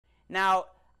Now,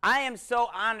 I am so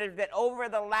honored that over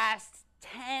the last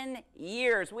 10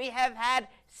 years, we have had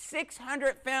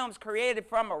 600 films created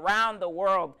from around the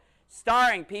world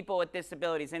starring people with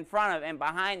disabilities in front of and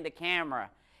behind the camera.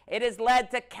 It has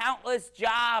led to countless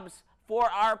jobs for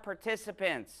our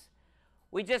participants.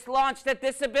 We just launched a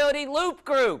Disability Loop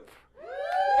Group.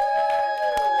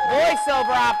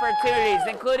 Voiceover opportunities,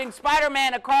 including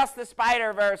Spider-Man Across the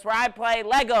Spider-Verse, where I play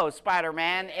Lego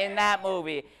Spider-Man in that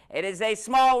movie. It is a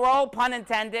small role, pun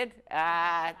intended,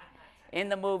 in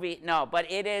the movie. No,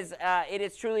 but it is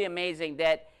truly amazing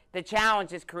that the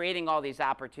challenge is creating all these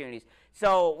opportunities.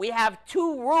 So we have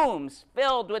 2 rooms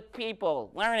filled with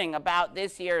people learning about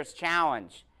this year's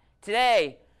challenge.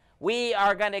 Today, we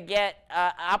are going to get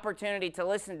an opportunity to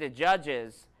listen to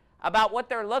judges about what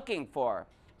they're looking for.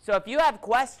 So if you have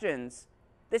questions,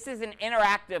 this is an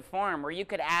interactive forum where you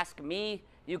could ask me,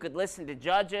 you could listen to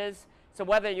judges. So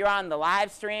whether you're on the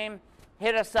live stream,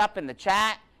 hit us up in the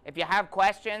chat. If you have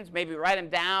questions, maybe write them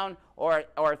down or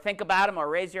think about them or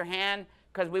raise your hand,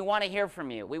 because we want to hear from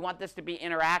you. We want this to be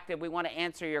interactive. We want to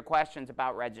answer your questions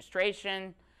about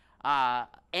registration,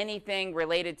 anything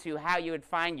related to how you would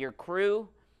find your crew,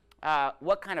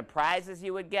 what kind of prizes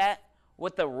you would get,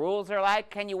 what the rules are like.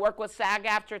 Can you work with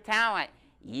SAG-AFTRA talent?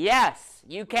 Yes,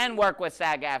 you can work with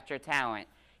SAG-AFTRA talent.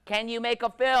 Can you make a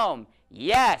film?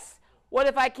 Yes. What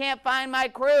if I can't find my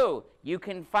crew? You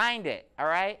can find it, all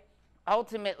right?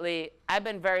 Ultimately, I've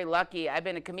been very lucky. I've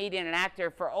been a comedian and actor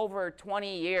for over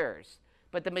 20 years,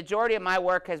 but the majority of my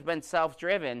work has been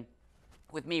self-driven,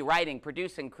 with me writing,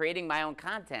 producing, creating my own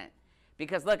content.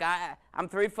 Because look, I'm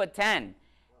 3'10",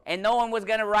 and no one was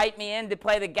going to write me in to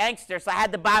play the gangster, so I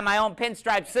had to buy my own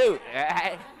pinstripe suit.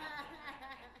 Right?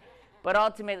 But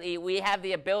ultimately, we have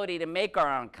the ability to make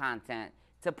our own content,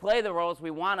 to play the roles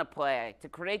we want to play, to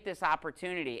create this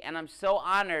opportunity. And I'm so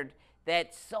honored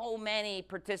that so many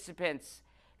participants,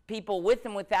 people with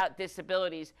and without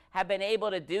disabilities, have been able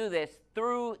to do this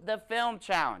through the Film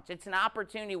Challenge. It's an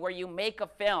opportunity where you make a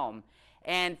film.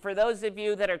 And for those of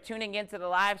you that are tuning into the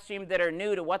live stream that are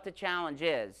new to what the challenge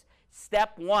is,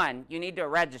 step 1, you need to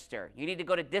register. You need to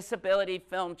go to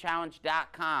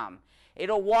disabilityfilmchallenge.com.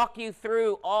 It'll walk you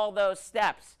through all those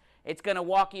steps. It's going to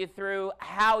walk you through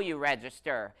how you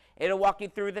register. It'll walk you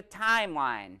through the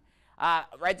timeline.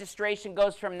 Registration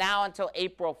goes from now until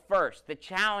April 1st. The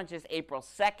challenge is April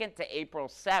 2nd to April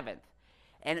 7th.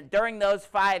 And during those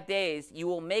 5 days, you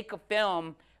will make a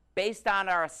film based on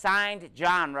our assigned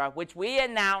genre, which we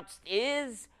announced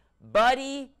is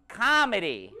buddy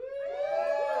comedy.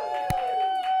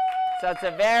 So it's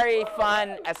a very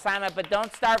fun assignment, but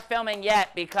don't start filming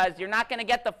yet, because you're not going to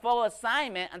get the full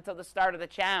assignment until the start of the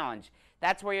challenge.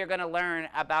 That's where you're going to learn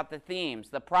about the themes,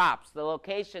 the props, the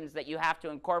locations that you have to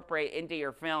incorporate into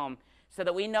your film, so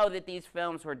that we know that these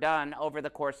films were done over the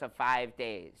course of 5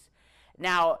 days.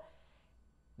 Now,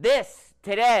 this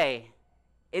today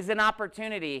is an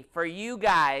opportunity for you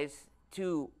guys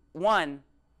to, 1,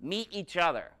 meet each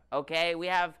other, okay? We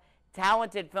have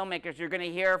talented filmmakers. You're going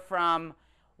to hear from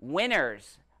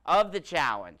winners of the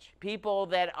challenge, people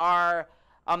that are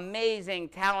amazing,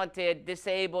 talented,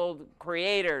 disabled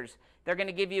creators. They're going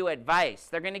to give you advice.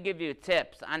 They're going to give you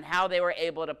tips on how they were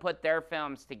able to put their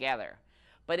films together.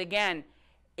 But again,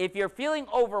 if you're feeling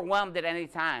overwhelmed at any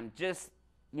time, just,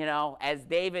 you know, as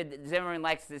David Zimmerman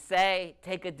likes to say,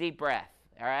 take a deep breath,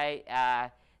 all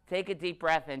right? Take a deep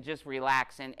breath and just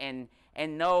relax and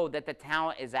know that the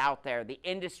talent is out there. The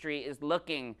industry is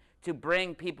looking to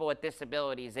bring people with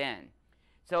disabilities in.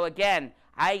 So again,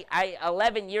 I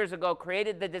 11 years ago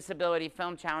created the Disability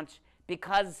Film Challenge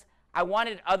because I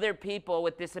wanted other people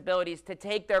with disabilities to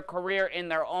take their career in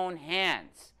their own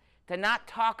hands, to not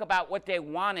talk about what they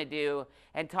want to do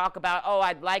and talk about, oh,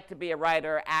 I'd like to be a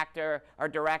writer, actor, or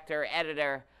director,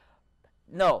 editor.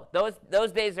 No,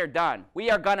 those days are done. We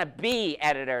are going to be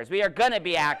editors. We are going to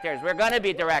be actors. We're going to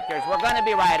be directors. We're going to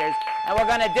be writers. And we're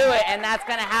going to do it. And that's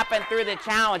going to happen through the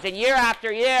challenge. And year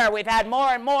after year, we've had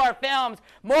more and more films,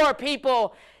 more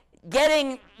people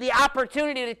getting the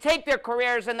opportunity to take their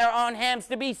careers in their own hands,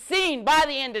 to be seen by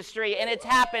the industry. And it's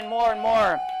happened more and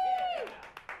more.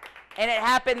 And it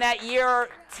happened that year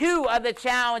 2 of the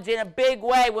challenge in a big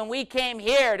way when we came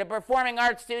here to Performing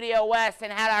Arts Studio West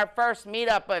and had our first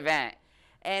meetup event.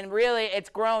 And really, it's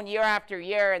grown year after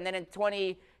year. And then in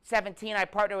 2017, I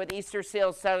partnered with Easter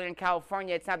Seals Southern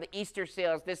California. It's now the Easter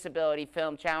Seals Disability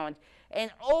Film Challenge. And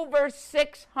over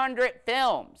 600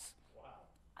 films. Wow.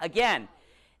 Again,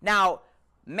 now,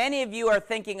 many of you are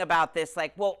thinking about this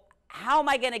like, well, how am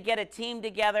I going to get a team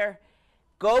together?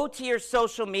 Go to your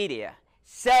social media.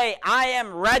 say, I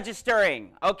am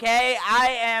registering, okay?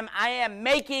 I am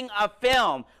making a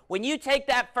film. When you take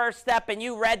that first step and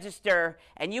you register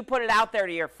and you put it out there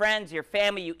to your friends, your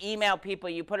family, you email people,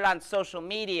 you put it on social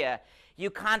media, you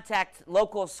contact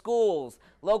local schools,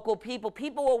 local people,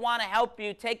 people will want to help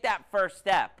you take that first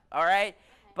step, all right?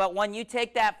 But when you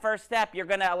take that first step, you're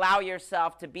going to allow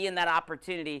yourself to be in that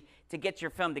opportunity to get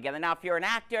your film together. Now, if you're an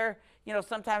actor, you know,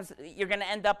 sometimes you're going to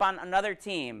end up on another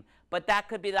team, but that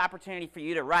could be the opportunity for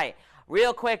you to write.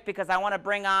 Real quick, because I want to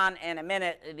bring on in a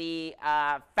minute the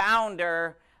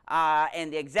founder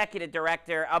and the executive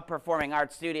director of Performing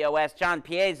Arts Studio West, John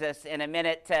Piezas, in a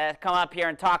minute to come up here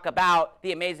and talk about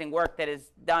the amazing work that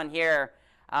is done here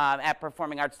at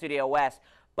Performing Arts Studio West.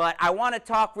 But I want to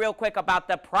talk real quick about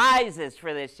the prizes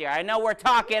for this year. I know we're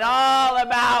talking all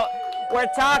about,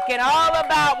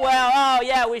 well, oh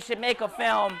yeah, we should make a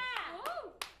film.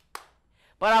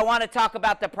 But I want to talk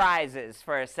about the prizes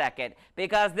for a second,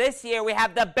 because this year we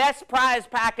have the best prize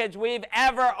package we've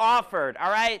ever offered, all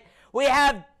right? We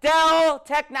have Dell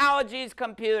Technologies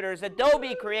computers,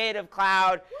 Adobe Creative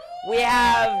Cloud. We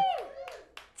have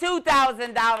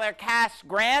 $2,000 cash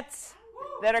grants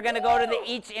that are going to go to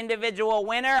each individual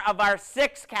winner of our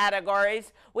 6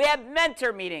 categories. We have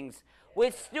mentor meetings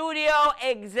with studio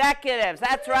executives.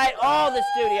 That's right, all the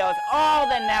studios, all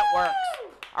the networks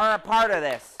are a part of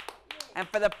this. And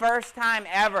for the first time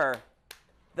ever,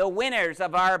 the winners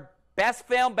of our Best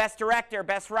Film, Best Director,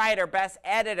 Best Writer, Best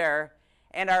Editor,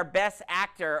 and our Best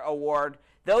Actor award,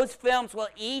 those films will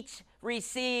each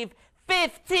receive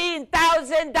 $15,000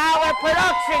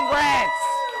 production grants,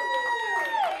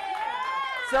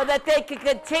 so that they can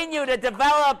continue to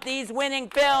develop these winning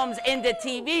films into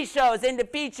TV shows, into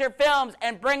feature films,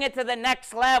 and bring it to the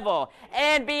next level.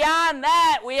 And beyond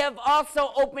that, we have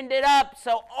also opened it up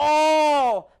so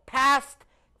all past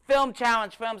Film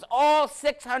Challenge films, all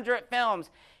 600 films,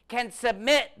 can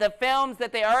submit the films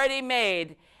that they already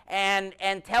made and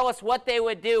tell us what they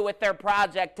would do with their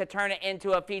project to turn it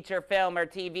into a feature film or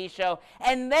TV show,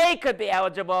 and they could be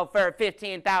eligible for a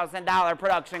 $15,000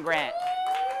 production grant.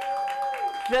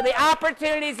 So the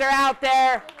opportunities are out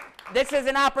there. This is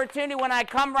an opportunity. When I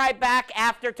come right back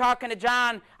after talking to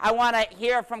John, I want to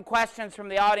hear from questions from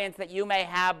the audience that you may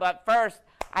have. But first,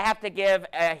 I have to give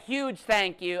a huge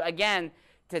thank you again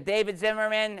to David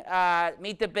Zimmerman,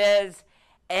 Meet the Biz,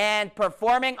 and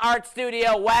Performing Arts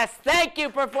Studio West. Thank you,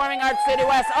 Performing Arts Studio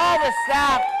West, all the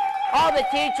staff, all the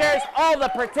teachers, all the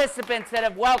participants that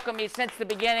have welcomed me since the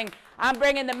beginning. I'm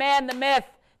bringing the man, the myth,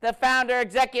 the founder,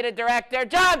 executive director,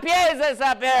 John Piezas,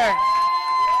 up here.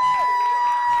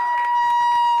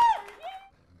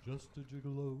 Just a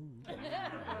gigolo,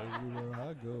 everywhere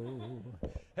I go.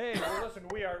 Hey, well, listen,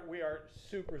 we are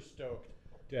super stoked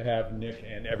to have Nick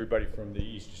and everybody from the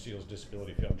Easter Seals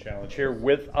Disability Film Challenge here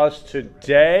with us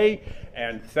today.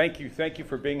 And thank you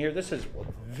for being here. This is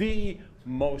the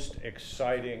most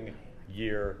exciting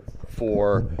year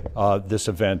for this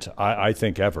event, I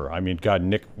think, ever. I mean, God,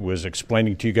 Nick was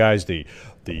explaining to you guys the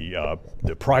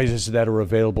prizes that are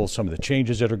available, some of the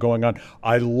changes that are going on.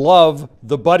 I love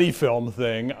the buddy film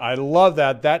thing. I love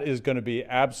that. That is going to be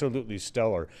absolutely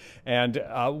stellar. And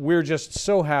we're just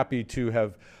so happy to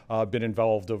have been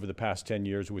involved over the past 10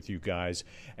 years with you guys.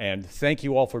 And thank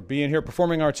you all for being here.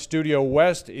 Performing Arts Studio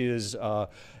West is a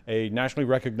nationally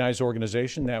recognized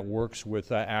organization that works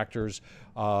with actors,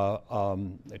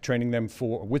 training them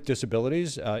with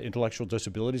disabilities, intellectual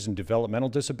disabilities and developmental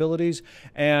disabilities.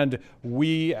 And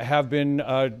we have been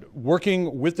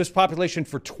working with this population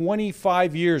for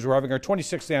 25 years. We're having our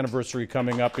 26th anniversary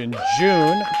coming up in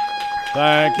June.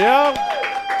 Thank you.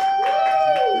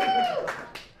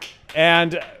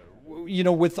 And you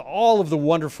know, with all of the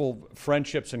wonderful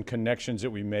friendships and connections that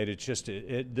we made, it's just,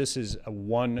 this is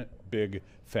one big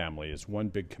family. It's one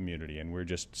big community, and we're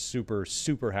just super,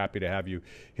 super happy to have you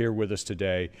here with us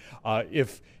today.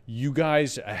 If you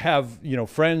guys have, you know,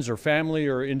 friends or family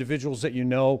or individuals that you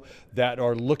know that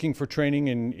are looking for training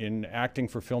in acting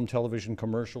for film, television,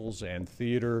 commercials, and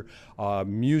theater,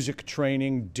 music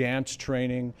training, dance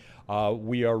training,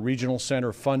 we are regional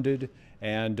center funded.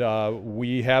 And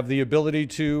we have the ability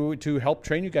to help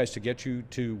train you guys to get you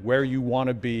to where you want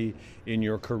to be in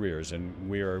your careers. And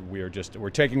we're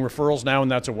taking referrals now,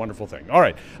 and that's a wonderful thing. All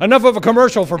right, enough of a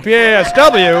commercial for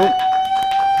PASW.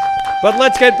 But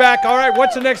let's get back. All right,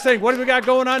 what's the next thing? What do we got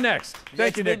going on next?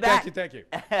 Thank you, Nick. Thank you.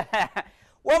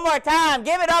 One more time,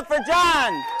 give it up for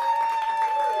John.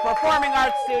 Performing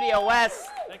Arts Studio West.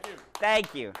 Thank you.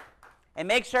 Thank you. And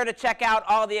make sure to check out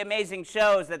all the amazing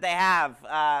shows that they have,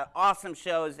 awesome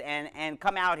shows, and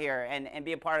come out here and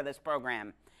be a part of this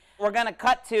program. We're going to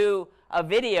cut to a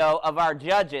video of our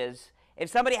judges, If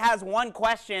somebody has one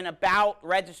question about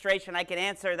registration, I can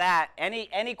answer that.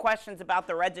 Any questions about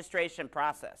the registration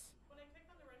process? When I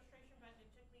clicked on the registration button, it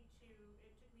took me to a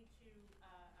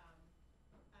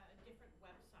different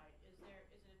website.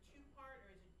 Is it a two-part,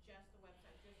 or is it just the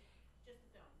website, just the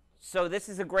film? So this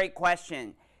is a great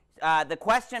question. The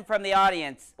question from the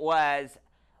audience was,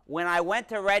 when I went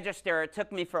to register, it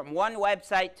took me from one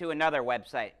website to another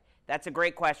website. That's a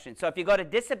great question. So if you go to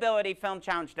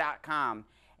disabilityfilmchallenge.com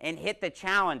and hit the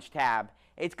challenge tab,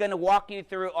 it's going to walk you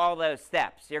through all those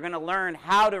steps. You're going to learn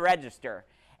how to register.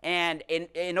 And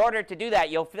in order to do that,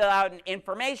 you'll fill out an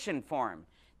information form.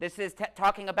 This is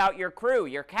talking about your crew,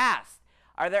 your cast.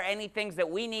 Are there any things that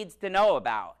we need to know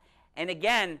about? And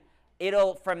again,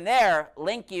 it'll, from there,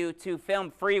 link you to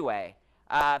Film Freeway,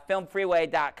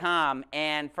 filmfreeway.com.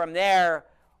 And from there,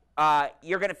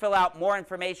 you're going to fill out more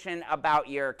information about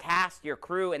your cast, your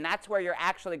crew, and that's where you're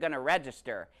actually going to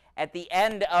register. At the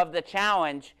end of the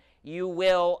challenge, you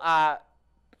will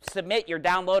submit your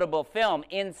downloadable film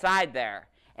inside there.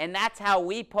 And that's how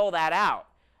we pull that out.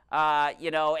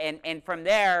 And from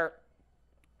there,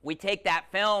 we take that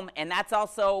film, and that's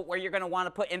also where you're going to want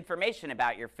to put information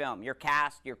about your film, your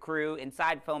cast, your crew,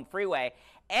 inside Film Freeway.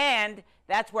 And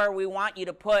that's where we want you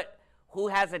to put who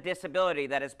has a disability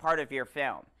that is part of your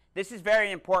film. This is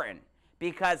very important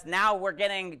because now we're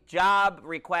getting job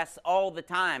requests all the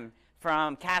time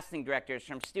from casting directors,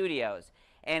 from studios.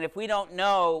 And if we don't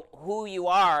know who you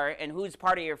are and who's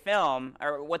part of your film,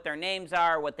 or what their names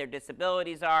are, what their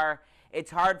disabilities are, it's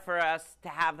hard for us to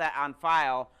have that on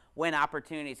file when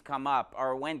opportunities come up,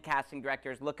 or when casting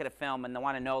directors look at a film and they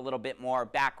want to know a little bit more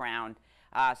background.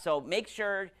 So make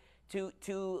sure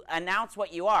to announce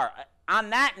what you are. On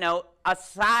that note,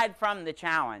 aside from the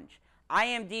challenge,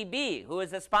 IMDb, who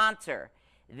is a sponsor,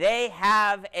 they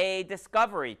have a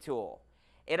discovery tool.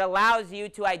 It allows you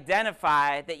to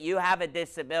identify that you have a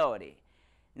disability.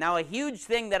 Now, a huge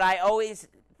thing that I always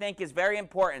think is very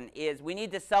important is we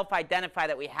need to self-identify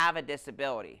that we have a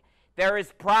disability. There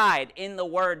is pride in the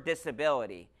word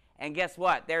disability. And guess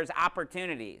what? There's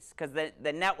opportunities, because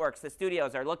the networks, the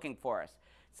studios are looking for us.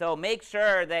 So make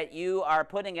sure that you are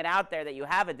putting it out there that you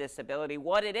have a disability,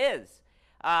 what it is.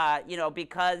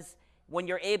 Because when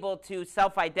you're able to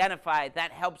self-identify,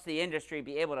 that helps the industry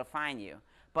be able to find you.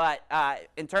 But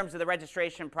in terms of the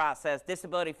registration process,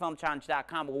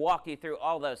 disabilityfilmchallenge.com will walk you through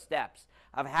all those steps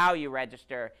of how you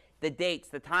register, the dates,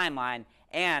 the timeline,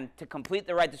 and to complete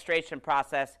the registration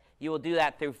process, you will do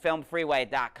that through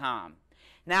filmfreeway.com.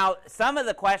 Now, some of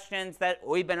the questions that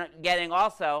we've been getting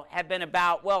also have been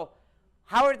about, well,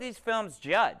 how are these films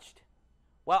judged?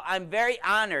 Well, I'm very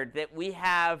honored that we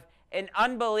have an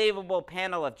unbelievable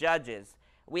panel of judges.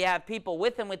 We have people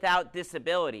with and without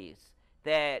disabilities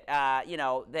that,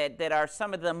 that are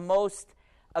some of the most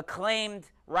acclaimed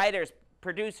writers,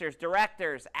 producers,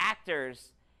 directors,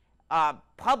 actors,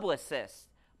 publicists,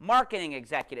 marketing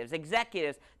executives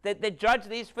that judge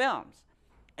these films.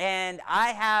 And I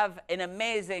have an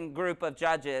amazing group of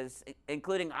judges,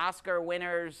 including Oscar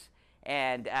winners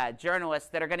and journalists,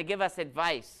 that are going to give us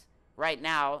advice right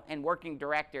now, and working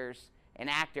directors and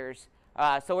actors.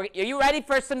 So are you ready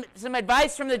for some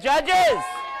advice from the judges?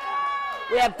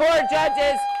 We have 4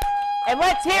 judges, and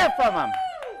let's hear from them.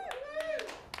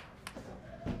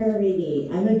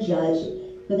 I'm a judge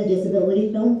for the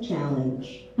Disability Film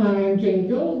Challenge. Hi, I'm Jane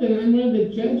Gold, and I'm one of the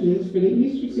judges for the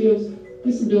Easter Seals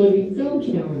Disability Film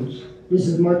Challenge. This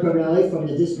is Mark O'Malley from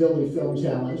the Disability Film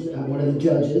Challenge. I'm one of the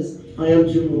judges. I am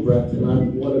Jim Lebrecht, and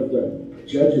I'm one of the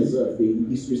judges of the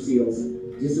Easter Seals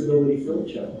Disability Film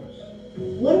Challenge.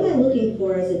 What am I looking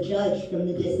for as a judge from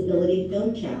the Disability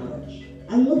Film Challenge?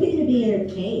 I'm looking to be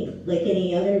entertained like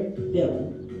any other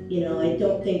film. I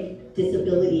don't think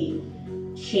disability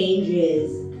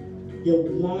changes the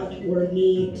want or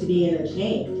need to be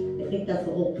entertained. I think that's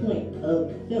the whole point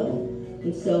of film.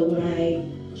 And so when I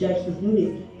judge these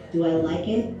movies, do I like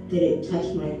it? Did it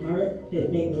touch my heart? Did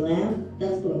it make me laugh?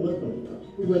 That's what I'm looking for.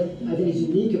 What I think is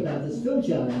unique about this film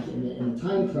challenge and the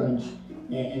time crunch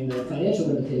and the financial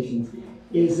limitations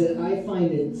is that I find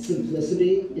that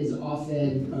simplicity is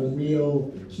often a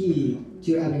real key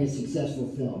to having a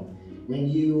successful film. When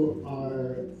you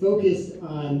are focused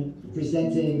on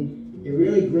presenting a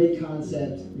really great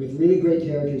concept with really great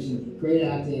characters and great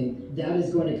acting, that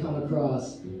is going to come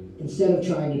across. Instead of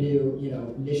trying to do,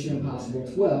 Mission Impossible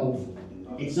 12,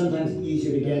 it's sometimes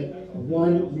easier to get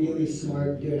one really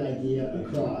smart, good idea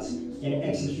across and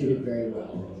execute it very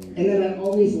well. And then I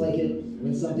always like it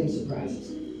when something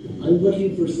surprises me. I'm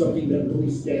looking for something that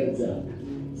really stands out,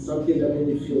 something that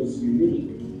really feels unique.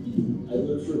 I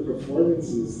look for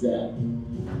performances that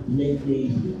make me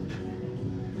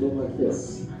go like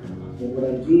this. And what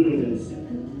I'm doing is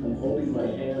I'm holding my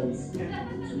hands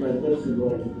to my lips and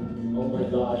going, oh my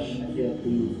gosh, I can't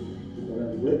believe what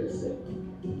I'm witnessing.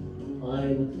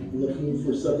 I'm looking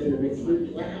for something that makes me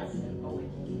laugh.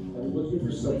 I'm looking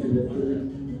for something that really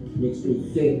makes me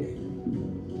think.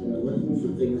 And I'm looking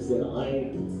for things that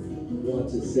I want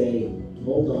to say,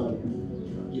 hold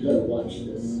on, you gotta watch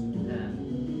this.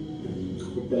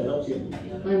 Hope that helps you.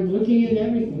 I'm looking at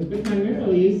everything, but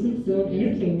primarily is the film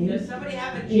entertaining Does somebody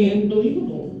have a cheat? and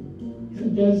believable?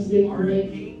 Does it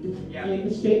make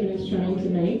the statement it's trying to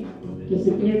make? Does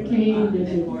it entertain? Does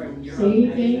it say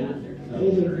anything?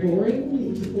 Is it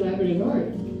boring? It's a collaborative art.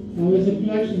 How is the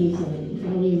production design?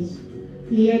 How is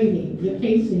the editing, the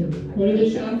pacing? What are the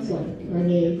shots like? Are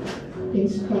they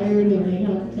inspired and they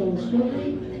help tell a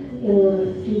story? Or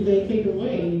do they take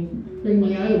away, bring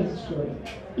me out of the story?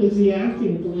 Is the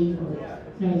acting believable?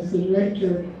 Has the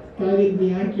director guided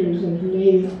the actors and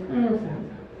made it powerful?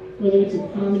 Whether it's a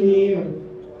comedy or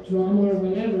drama or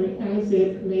whatever, has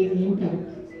it made the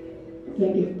impact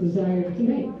that it desired to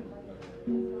make?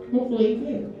 Hopefully it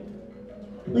did.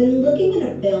 When looking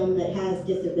at a film that has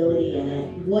disability in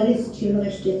it, what is too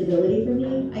much disability for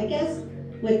me? I guess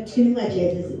what too much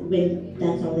is when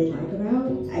that's all they talk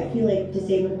about. I feel like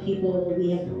disabled people,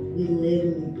 we live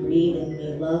and we breathe and we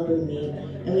love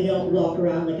and we don't walk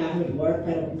around like I'm a dwarf.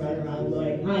 I don't run around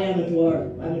going, hi, I'm a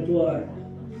dwarf.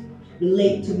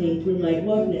 Relate to me through my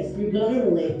dwarfness. You're gonna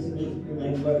relate to me through my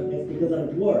dwarfness because I'm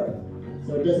a dwarf.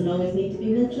 So it doesn't always need to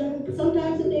be mentioned.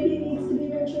 Sometimes it maybe needs to be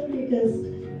mentioned because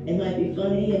it might be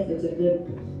funny if it's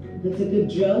a good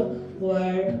joke, or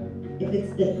if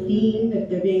it's the theme, if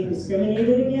they're being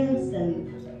discriminated against,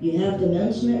 and you have to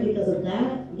mention it because of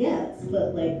that, yes.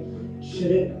 But like,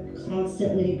 should it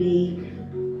constantly be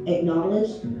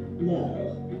acknowledged?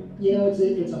 No. You know,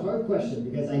 it's a hard question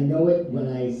because I know it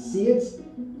when I see it,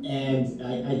 and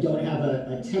I don't have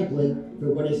a template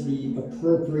for what is the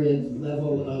appropriate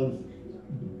level of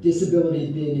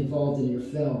disability being involved in your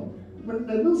film. What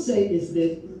I will say is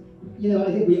that, you know,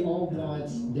 I think we all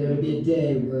want there to be a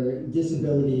day where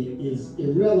disability is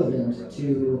irrelevant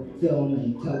to film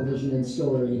and television and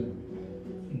story.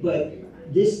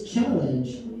 But this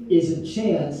challenge is a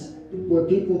chance for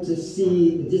people to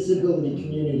see the disability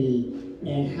community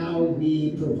and how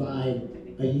we provide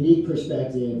a unique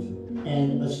perspective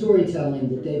and a storytelling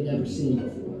that they've never seen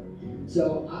before.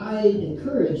 So I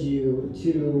encourage you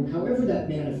to, however that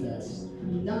manifests,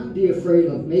 not be afraid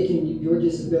of making your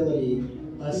disability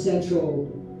a central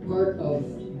part of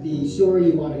the story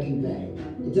you want to convey.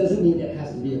 It doesn't mean that it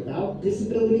has to be about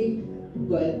disability,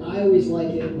 but I always like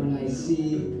it when I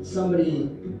see somebody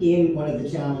in one of the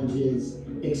challenges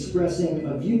expressing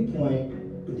a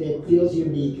viewpoint that feels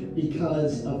unique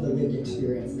because of the lived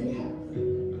experience they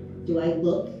have. Do I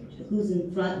look who's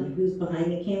in front and who's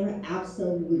behind the camera?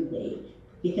 Absolutely.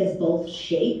 Because both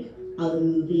shape how the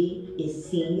movie is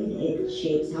seen, it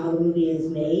shapes how the movie is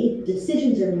made.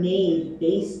 Decisions are made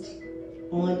based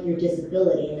on your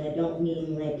disability, and I don't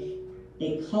mean like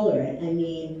they color it. I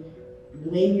mean,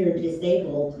 when you're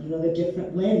disabled, you have a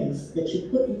different lens that you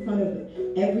put in front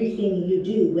of everything you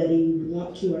do, whether you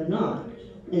want to or not.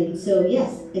 And so,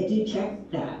 yes, I do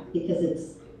check that because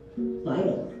it's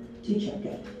vital to check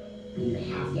it. You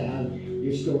have to have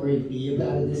your story be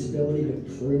about a disability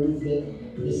to prove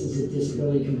that this is a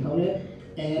disability component.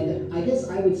 And I guess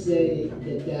I would say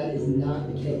that that is not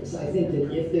the case. I think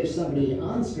that if there's somebody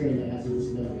on screen that has a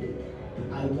disability,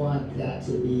 I want that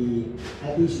to be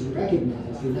at least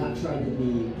recognized. We're not trying to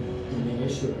be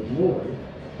diminished or ignored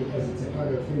because it's a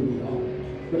part of who we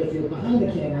are. But if you're behind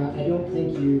the camera, I don't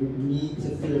think you need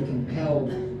to feel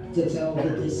compelled to tell the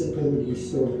disability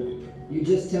story. You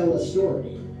just tell a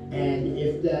story. And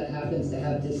if that happens to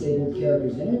have disabled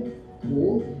characters in it,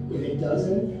 cool. If it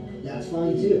doesn't, that's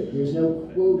fine too. There's no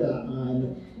quota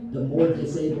on the more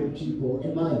disabled people,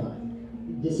 in my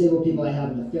mind. Disabled people I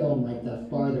have in the film, like the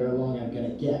farther along I'm gonna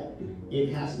get.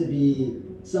 It has to be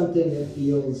something that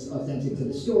feels authentic to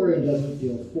the story and doesn't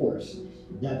feel forced.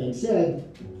 That being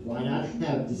said, why not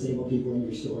have disabled people in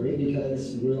your story?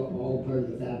 Because we're all part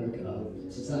of the fabric of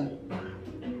society.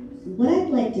 What I'd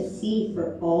like to see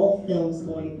for all films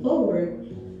going forward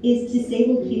is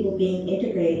disabled people being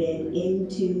integrated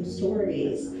into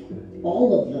stories.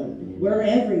 All of them. We're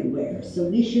everywhere, so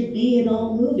we should be in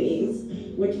all movies.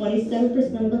 We're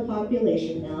 27% of the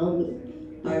population now.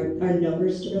 Our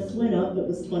numbers just went up. It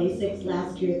was 26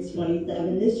 last year, it's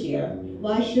 27 this year.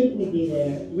 Why shouldn't we be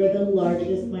there? We're the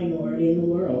largest minority in the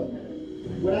world.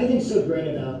 What I think is so great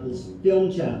about this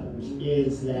film challenge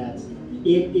is that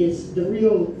it is the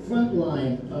real front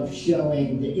line of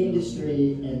showing the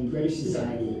industry and British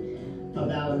society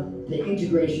about the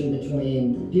integration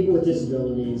between people with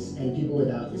disabilities and people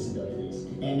without disabilities,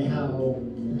 and how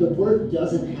the work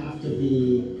doesn't have to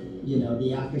be,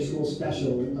 the after-school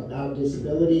special about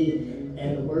disability,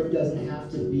 and the work doesn't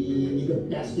have to be the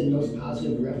best and most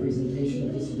positive representation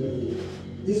of disability.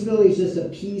 Disability is just a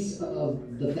piece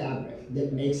of the fabric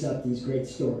that makes up these great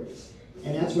stories.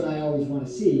 And that's what I always want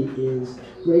to see, is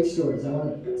great stories. I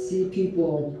want to see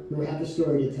people who have a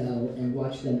story to tell and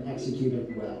watch them execute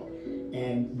it well,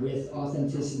 and with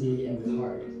authenticity and with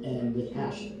heart and with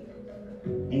passion.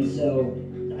 And so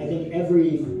I think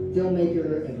every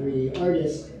filmmaker, every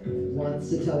artist wants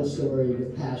to tell a story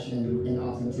with passion and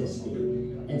authenticity.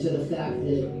 And so the fact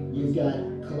that you've got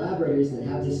collaborators that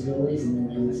have disabilities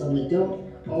and some that don't,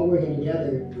 all working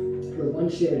together for one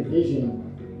shared vision,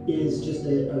 is just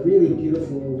a really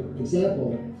beautiful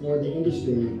example for the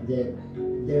industry that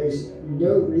there's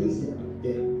no reason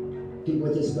that people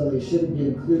with disabilities shouldn't be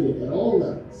included at all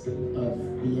levels of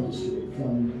the industry,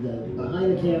 from the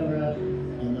behind the camera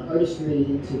and the artistry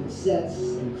to the sets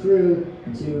and crew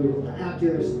to the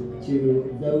actors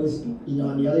to those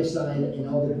on the other side in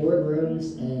all the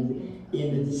boardrooms and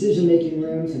in the decision-making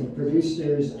rooms and the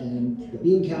producers and the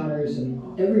bean counters and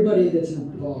everybody that's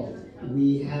involved.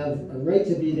 We have a right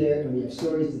to be there, and we have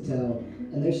stories to tell,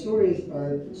 and their stories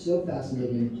are so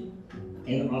fascinating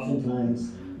and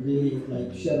oftentimes really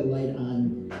shed a light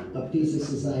on a piece of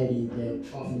society that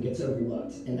often gets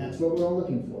overlooked. And that's what we're all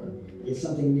looking for, is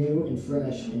something new and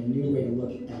fresh and a new way to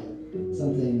look at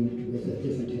something with a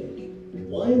different take.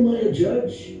 Why am I a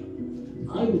judge?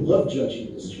 I love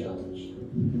judging this challenge.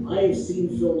 I have seen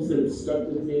films that have stuck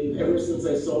with me ever since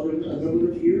I saw them a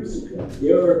number of years ago.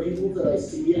 There are people that I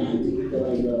see acting that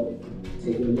I know,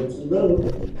 take a mental note,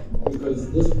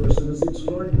 because this person is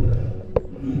extraordinary.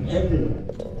 The editing,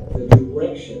 the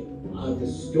direction, the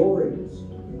stories.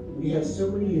 We have so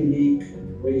many unique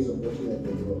ways of looking at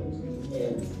the world.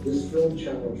 And this film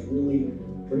challenge really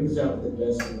brings out the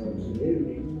best in our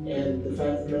community. And the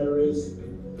fact of the matter is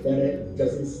that it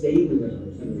doesn't stay within our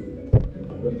community.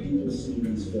 When people see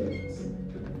these films,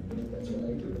 that's what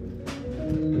I do.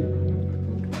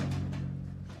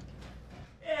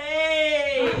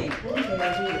 Hey!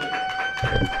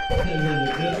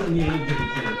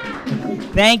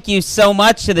 Thank you so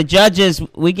much to the judges.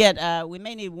 We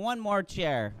may need one more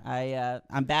chair.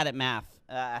 I'm bad at math.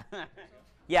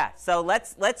 Yeah, so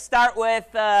let's start with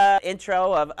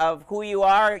intro of who you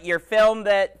are, your film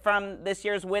from this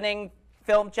year's winning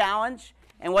film challenge,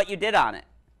 and what you did on it.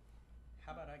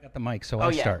 How about I got the mic, so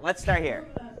I start. Let's start here.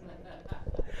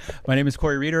 My name is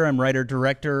Corey Reeder. I'm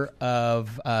writer-director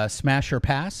of Smash or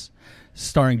Pass,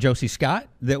 starring Josie Scott,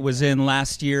 that was in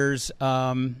last year's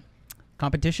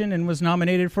competition and was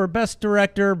nominated for Best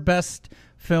Director, Best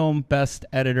Film, Best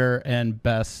Editor, and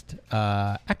Best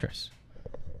Actress.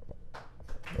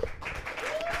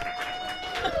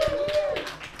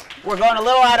 We're going a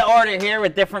little out of order here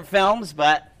with different films,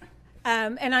 but...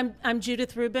 And I'm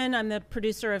Judith Rubin. I'm the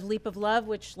producer of Leap of Love,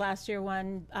 which last year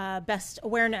won Best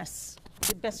Awareness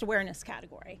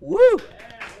category. Woo!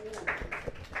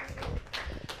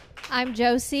 I'm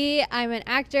Josie. I'm an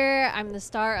actor. I'm the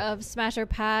star of Smash or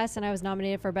Pass, and I was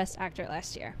nominated for Best Actor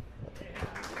last year.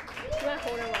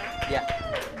 Yeah.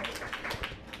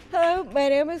 Hello, my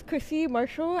name is Chrissy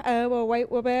Marshall. I'm a white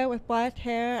woman with black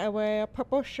hair. I wear a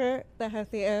purple shirt that has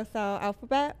the ASL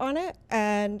alphabet on it,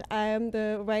 and I am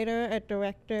the writer and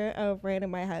director of Rain in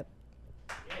My Head.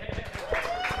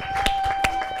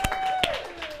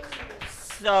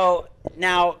 So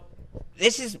now,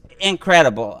 this is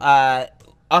incredible.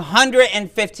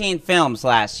 115 films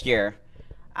last year.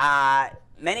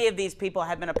 Many of these people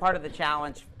have been a part of the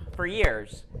challenge for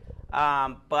years,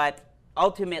 but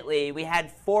ultimately, we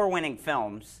had 4 winning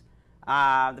films.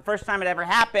 The first time it ever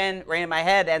happened, Rain in My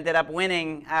Head ended up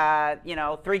winning,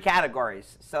 3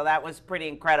 categories. So that was pretty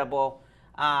incredible.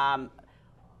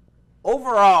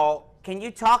 Overall, can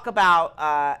you talk about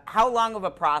how long of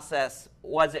a process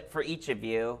was it for each of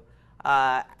you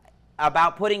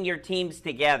about putting your teams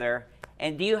together?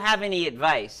 And do you have any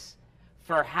advice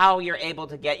for how you're able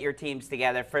to get your teams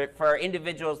together for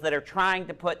individuals that are trying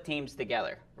to put teams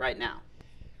together right now?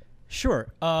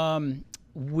 Sure.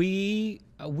 We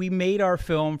made our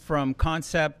film from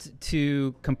concept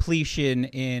to completion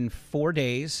in 4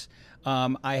 days.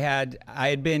 I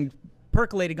had been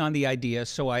percolating on the idea,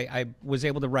 so I was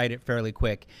able to write it fairly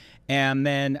quick, and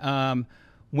then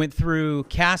went through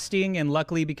casting. And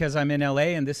luckily, because I'm in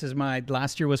LA, and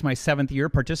last year was my 7th year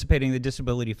participating in the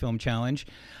Disability Film Challenge,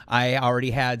 I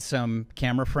already had some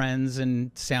camera friends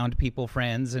and sound people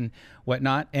friends and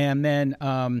whatnot, and then.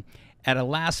 At a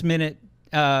last minute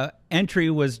entry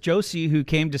was Josie, who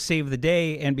came to save the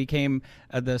day and became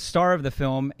the star of the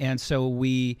film. And so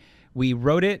we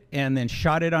wrote it and then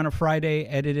shot it on a Friday,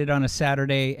 edited on a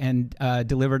Saturday, and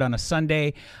delivered on a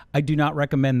Sunday. I do not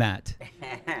recommend that.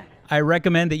 I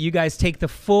recommend that you guys take the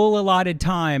full allotted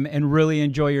time and really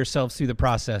enjoy yourselves through the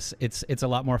process. It's a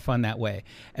lot more fun that way.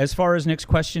 As far as Nick's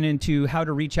question into how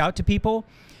to reach out to people,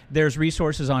 there's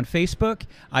resources on Facebook.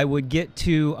 I would get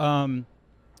to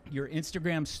your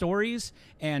Instagram stories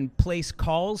and place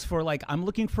calls for, like, I'm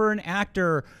looking for an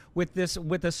actor with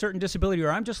a certain disability, or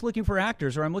I'm just looking for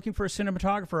actors, or I'm looking for a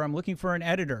cinematographer, I'm looking for an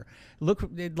editor.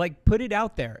 Put it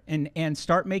out there and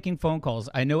start making phone calls.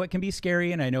 I know it can be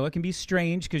scary and I know it can be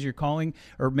strange because you're calling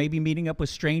or maybe meeting up with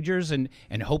strangers and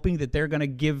hoping that they're going to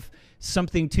give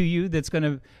something to you that's going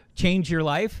to change your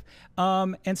life.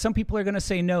 And some people are going to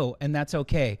say no, and that's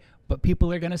okay. But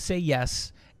people are going to say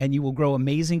yes, and you will grow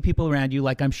amazing people around you,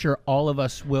 like I'm sure all of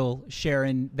us will share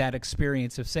in that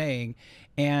experience of saying.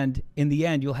 And in the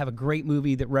end, you'll have a great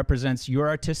movie that represents your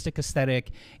artistic aesthetic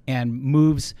and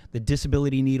moves the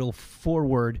disability needle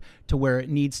forward to where it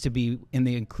needs to be in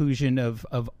the inclusion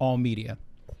of all media.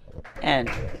 And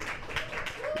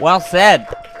well said.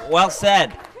 Well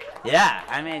said. Yeah,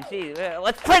 I mean, gee,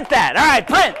 let's print that. All right,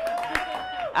 print.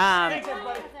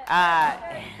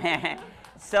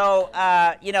 So,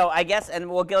 I guess, and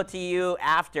we'll go to you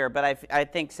after, but I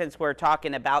think since we're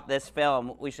talking about this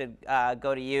film, we should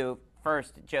go to you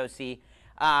first, Josie.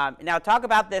 Now, talk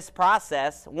about this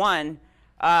process. One,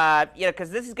 because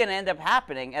this is going to end up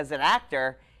happening as an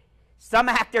actor. Some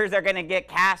actors are going to get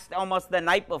cast almost the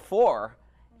night before,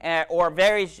 or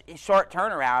very short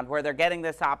turnaround where they're getting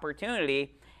this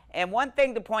opportunity. And one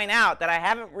thing to point out that I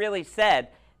haven't really said,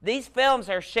 these films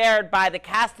are shared by the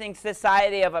Casting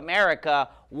Society of America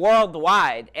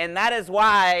worldwide, and that is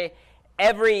why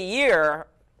every year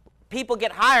people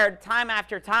get hired time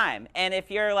after time. And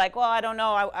if you're like, well, I don't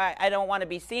know, I don't want to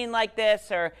be seen like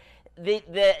this, or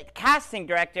the casting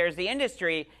directors, the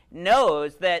industry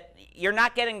knows that you're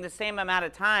not getting the same amount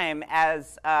of time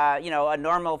as a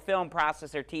normal film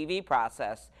process or TV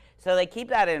process. So they keep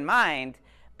that in mind.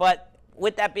 But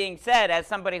with that being said, as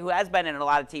somebody who has been in a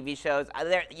lot of TV shows,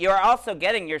 you're also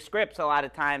getting your scripts a lot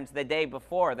of times the day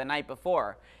before, the night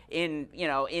before, in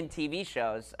TV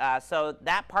shows. So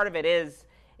that part of it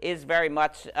is very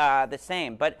much the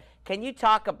same. But can you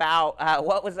talk about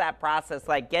what was that process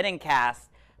like, getting cast,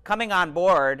 coming on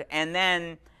board, and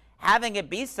then having it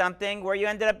be something where you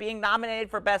ended up being nominated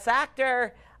for Best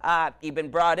Actor? You've been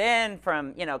brought in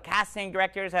from, casting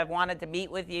directors have wanted to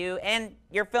meet with you, and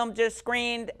your film just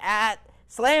screened at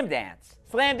Slamdance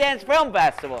Film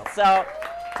Festival. So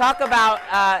talk about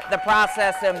the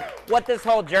process and what this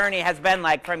whole journey has been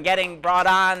like, from getting brought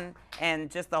on and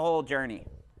just the whole journey.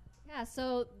 Yeah,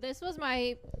 so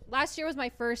last year was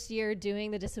my first year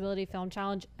doing the Disability Film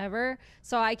Challenge ever.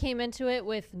 So I came into it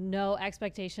with no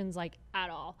expectations, like, at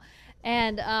all.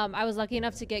 And I was lucky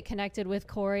enough to get connected with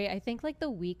Corey, I think like the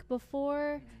week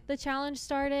before the challenge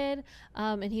started.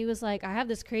 And he was like, I have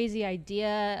this crazy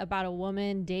idea about a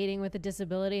woman dating with a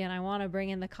disability, and I want to bring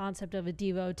in the concept of a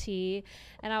devotee.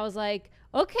 And I was like,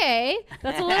 okay,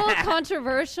 that's a little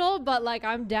controversial, but like,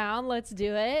 I'm down, let's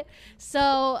do it.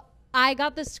 So I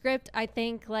got the script, I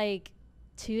think like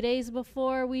 2 days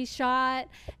before we shot,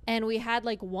 and we had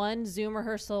like one Zoom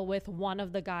rehearsal with one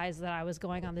of the guys that I was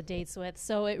going on the dates with.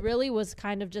 So it really was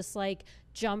kind of just like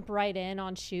jump right in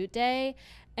on shoot day.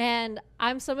 And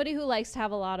I'm somebody who likes to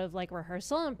have a lot of like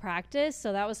rehearsal and practice.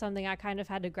 So that was something I kind of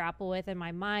had to grapple with in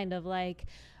my mind of like,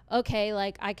 okay,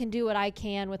 like I can do what I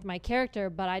can with my character,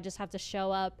 but I just have to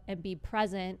show up and be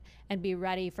present and be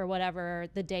ready for whatever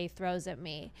the day throws at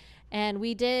me. And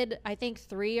we did, I think,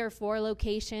 3 or 4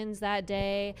 locations that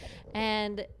day.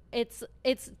 And it's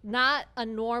not a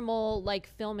normal like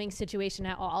filming situation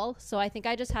at all. So I think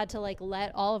I just had to like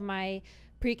let all of my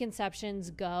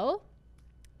preconceptions go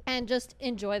and just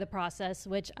enjoy the process,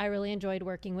 which I really enjoyed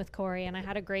working with Corey, and I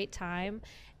had a great time.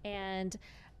 And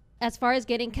as far as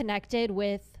getting connected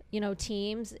with,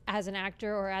 teams as an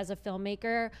actor or as a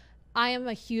filmmaker, I am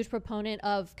a huge proponent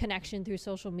of connection through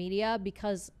social media,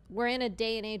 because we're in a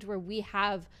day and age where we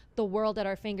have the world at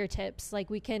our fingertips. Like,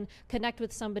 we can connect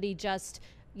with somebody just,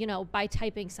 by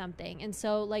typing something. And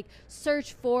so like,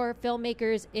 search for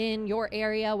filmmakers in your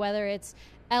area, whether it's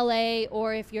LA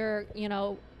or if you're,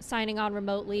 signing on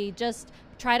remotely, just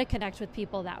try to connect with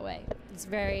people that way. It's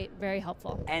very, very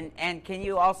helpful. And can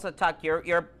you also talk,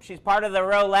 she's part of the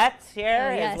Rolettes here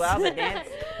as well, the dance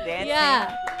yeah.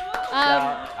 team.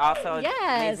 So also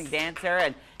yes. amazing dancer.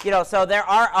 And you know, so there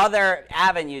are other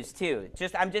avenues too.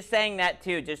 I'm just saying that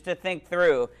too, just to think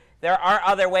through. There are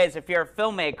other ways. If you're a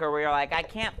filmmaker where you're like, I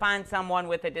can't find someone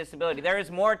with a disability. There is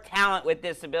more talent with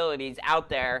disabilities out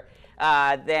there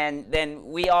than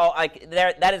we all like.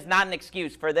 That is not an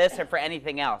excuse for this or for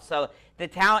anything else. So the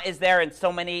talent is there in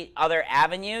so many other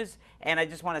avenues, and I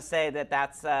just want to say that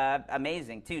that's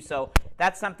amazing too. So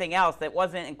that's something else that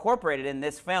wasn't incorporated in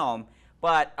this film.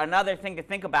 But another thing to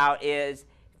think about is,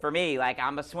 for me, like,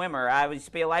 I'm a swimmer. I used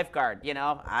to be a lifeguard, you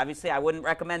know. Obviously, I wouldn't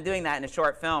recommend doing that in a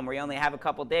short film where you only have a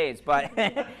couple days. But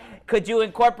could you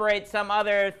incorporate some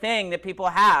other thing that people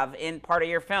have in part of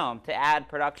your film to add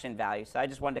production value? So I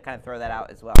just wanted to kind of throw that out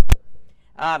as well.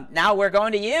 Now we're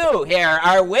going to you here,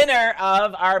 our winner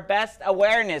of our Best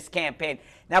Awareness campaign.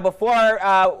 Now,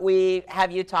 before we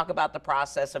have you talk about the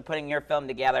process of putting your film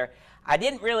together, I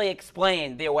didn't really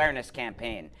explain the awareness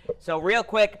campaign. So real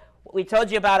quick, we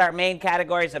told you about our main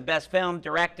categories of Best Film,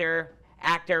 Director,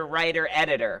 Actor, Writer,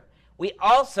 Editor. We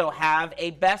also have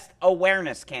a Best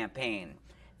Awareness campaign.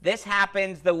 This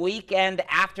happens the weekend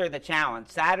after the challenge,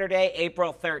 Saturday,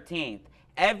 April 13th.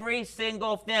 Every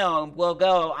single film will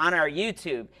go on our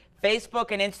YouTube,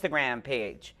 Facebook, and Instagram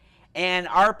page. And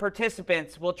our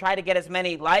participants will try to get as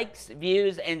many likes,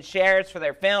 views, and shares for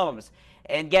their films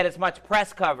and get as much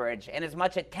press coverage and as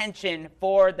much attention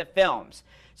for the films.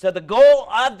 So the goal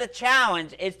of the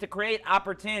challenge is to create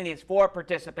opportunities for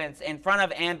participants in front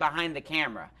of and behind the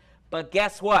camera. But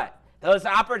guess what? Those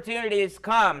opportunities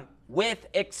come with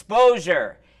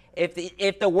exposure.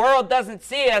 If the world doesn't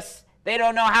see us, they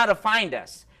don't know how to find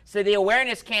us. So the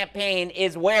awareness campaign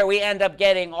is where we end up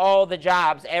getting all the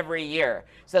jobs every year.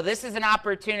 So this is an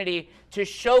opportunity to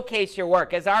showcase your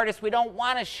work. As artists, we don't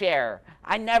want to share.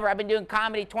 I've been doing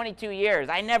comedy 22 years.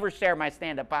 I never share my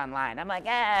stand-up online. I'm like,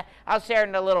 I'll share it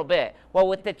in a little bit. Well,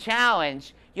 with the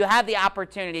challenge, you have the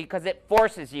opportunity because it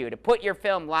forces you to put your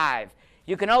film live.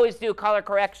 You can always do color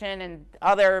correction and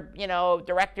other,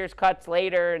 director's cuts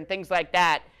later and things like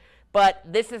that. But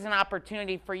this is an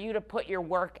opportunity for you to put your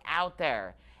work out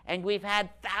there. And we've had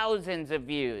thousands of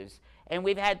views. And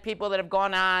we've had people that have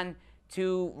gone on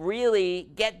to really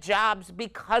get jobs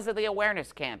because of the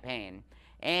awareness campaign.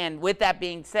 And with that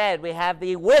being said, we have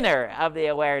the winner of the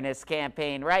awareness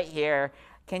campaign right here.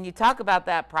 Can you talk about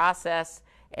that process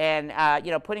and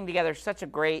putting together such a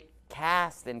great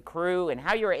cast and crew and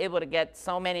how you were able to get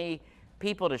so many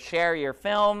people to share your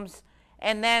films?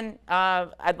 And then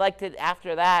I'd like to,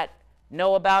 after that,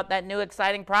 know about that new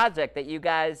exciting project that you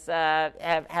guys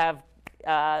have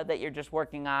that you're just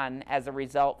working on as a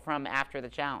result from after the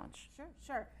challenge.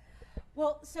 Sure.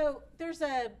 Well, so there's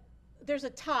a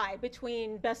tie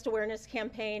between Best Awareness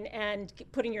campaign and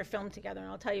putting your film together, and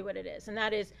I'll tell you what it is. And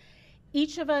that is,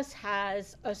 each of us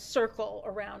has a circle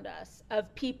around us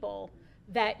of people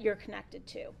that you're connected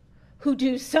to, who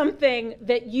do something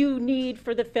that you need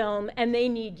for the film, and they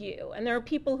need you. And there are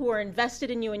people who are invested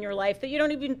in you in your life that you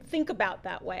don't even think about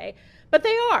that way, but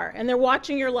they are, and they're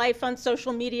watching your life on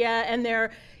social media, and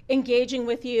they're engaging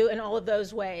with you in all of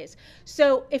those ways.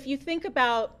 So if you think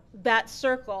about that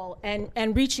circle and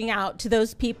reaching out to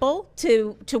those people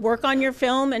to work on your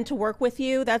film and to work with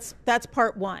you, that's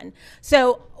part one.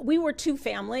 So we were two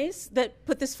families that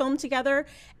put this film together,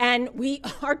 and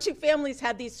our two families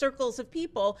had these circles of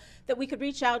people that we could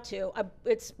reach out to.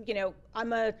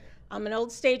 I'm an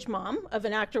old stage mom of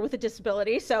an actor with a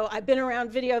disability, so I've been around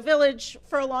Video Village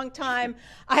for a long time.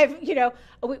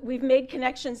 We've made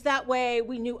connections that way.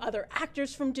 We knew other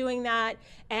actors from doing that,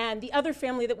 and the other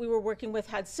family that we were working with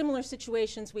had similar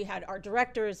situations. We had our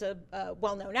director as a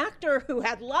well-known actor who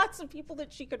had lots of people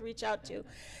that she could reach out to.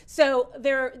 So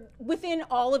within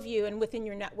all of you and within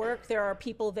your network, there are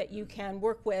people that you can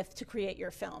work with to create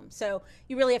your film. So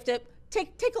you really have to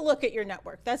take a look at your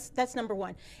network. That's number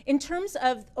one. In terms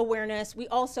of awareness, we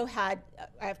also had,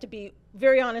 I have to be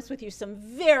very honest with you, some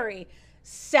very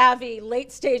savvy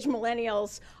late stage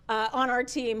millennials on our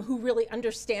team who really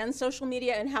understand social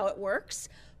media and how it works.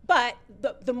 But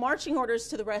the marching orders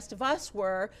to the rest of us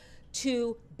were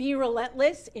to be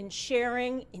relentless in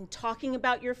sharing, in talking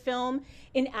about your film,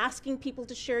 in asking people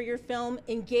to share your film,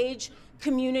 engage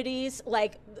communities.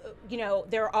 Like,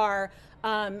 there are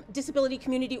disability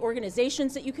community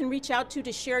organizations that you can reach out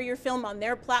to share your film on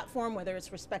their platform, whether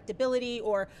it's Respectability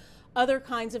or other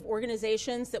kinds of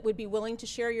organizations that would be willing to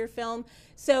share your film.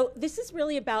 So this is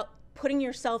really about putting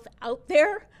yourself out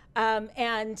there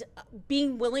and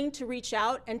being willing to reach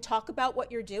out and talk about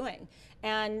what you're doing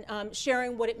and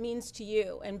sharing what it means to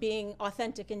you and being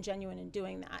authentic and genuine in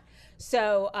doing that.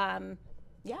 So,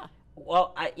 yeah.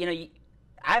 Well, I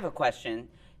have a question.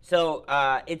 So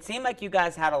it seemed like you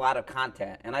guys had a lot of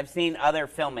content, and I've seen other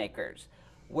filmmakers.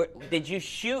 did you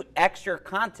shoot extra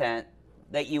content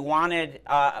that you wanted,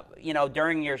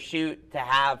 during your shoot to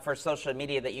have for social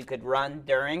media that you could run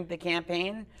during the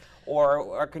campaign?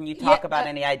 Or can you talk about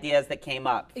any ideas that came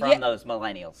up from those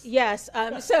millennials? Yes.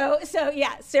 So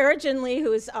Sarah Ginley,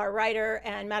 who is our writer,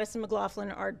 and Madison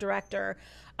McLaughlin, our director,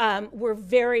 were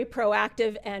very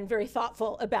proactive and very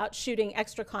thoughtful about shooting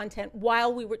extra content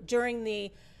while we were during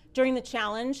the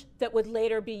challenge that would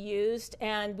later be used,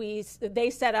 and they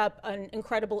set up an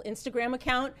incredible Instagram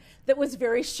account that was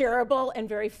very shareable and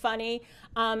very funny,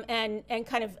 and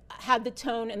kind of had the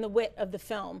tone and the wit of the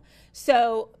film.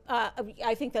 So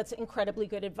I think that's incredibly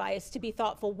good advice, to be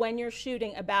thoughtful when you're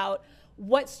shooting about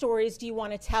what stories do you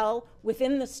want to tell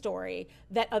within the story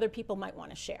that other people might want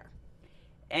to share.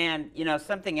 And,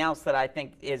 something else that I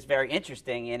think is very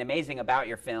interesting and amazing about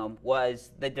your film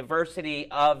was the diversity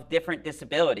of different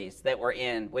disabilities that were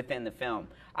within the film.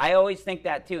 I always think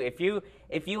that, too.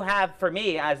 If you have, for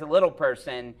me, as a little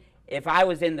person, if I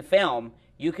was in the film,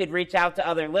 you could reach out to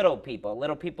other Little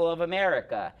People of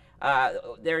America.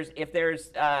 If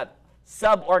there's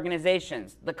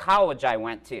sub-organizations, the college I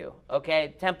went to,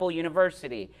 okay, Temple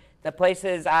University, the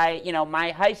places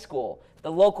my high school,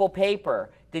 the local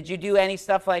paper. Did you do any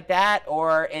stuff like that,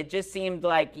 or it just seemed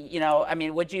like,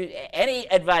 would you, any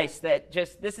advice that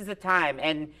just, this is the time,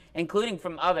 and including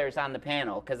from others on the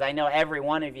panel, because I know every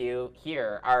one of you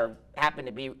here happen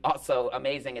to be also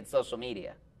amazing at social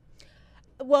media?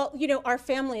 Well, our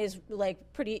family is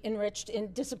pretty enriched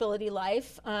in disability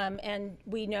life, and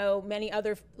we know many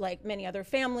other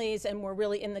families, and we're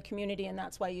really in the community, and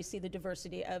that's why you see the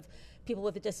diversity of people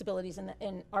with disabilities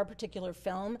in our particular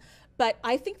film. But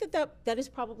I think that is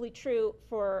probably true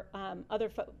for other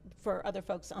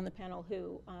folks on the panel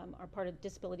who are part of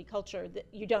disability culture, that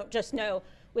you don't just know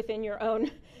within your own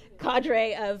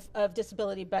cadre of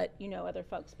disability, but other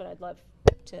folks. But I'd love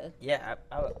to. Yeah.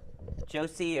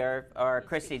 Josie or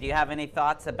Christy, do you have any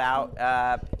thoughts about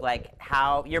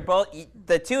how you're both,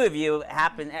 the two of you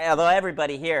happen, although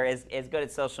everybody here is good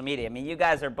at social media, I mean, you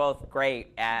guys are both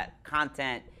great at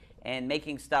content and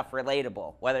making stuff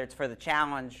relatable, whether it's for the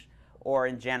challenge or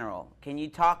in general. Can you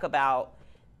talk about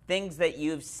things that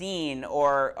you've seen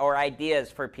or ideas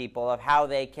for people of how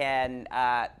they can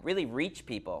really reach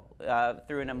people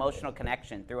through an emotional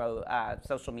connection through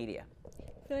social media?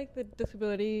 I feel like the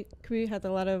disability community has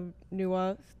a lot of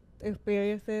nuanced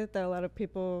experiences that a lot of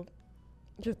people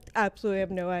just absolutely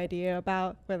have no idea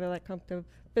about, whether that comes to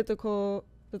physical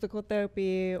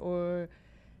therapy or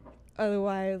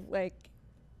otherwise.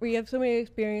 We have so many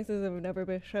experiences that have never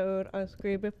been showed on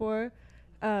screen before.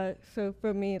 So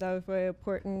for me, that was very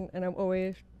important, and I'm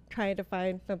always trying to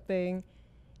find something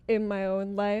in my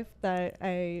own life that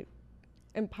I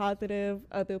am positive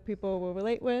other people will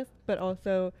relate with, but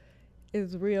also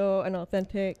is real and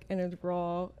authentic and as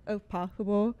raw as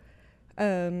possible.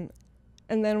 And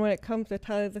then when it comes to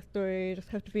telling the story, you just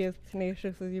have to be as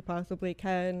tenacious as you possibly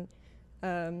can.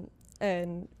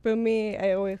 And for me,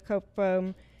 I always come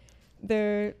from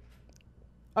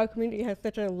our community has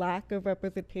such a lack of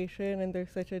representation, and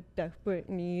there's such a desperate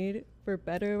need for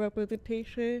better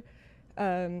representation.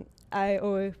 I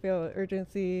always feel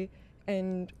urgency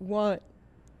and want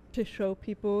to show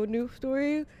people new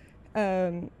stories.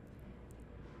 And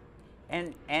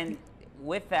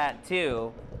with that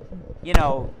too,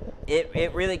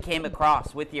 it really came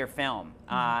across with your film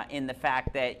in the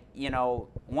fact that,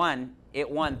 one, it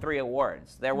won 3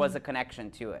 awards. There was a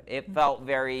connection to it. It felt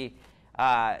very,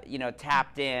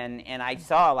 tapped in, and I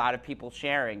saw a lot of people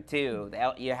sharing too.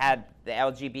 You had the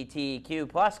LGBTQ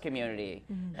plus community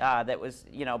that was,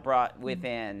 brought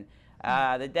within.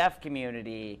 The deaf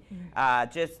community,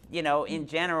 in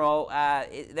general,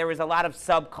 there was a lot of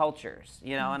subcultures,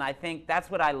 and I think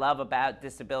that's what I love about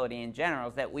disability in general,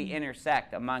 is that we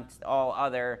intersect amongst all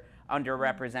other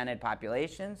underrepresented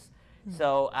populations.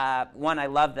 So, one, I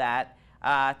love that.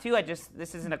 Two,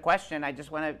 this isn't a question, I just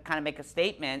want to kind of make a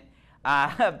statement,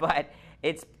 but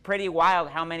it's pretty wild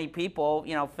how many people,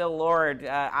 Phil Lord,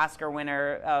 Oscar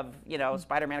winner of,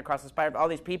 Spider-Man Across the Spider, all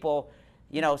these people,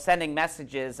 sending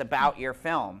messages about your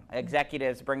film,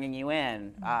 executives bringing you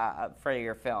in for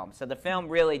your film. So the film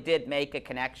really did make a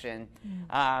connection.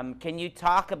 Can you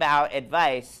talk about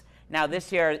advice? Now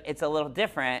this year it's a little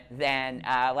different than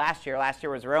last year. Last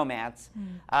year was romance,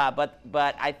 but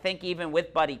I think even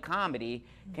with buddy comedy,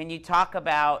 can you talk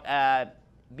about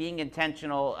being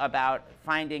intentional about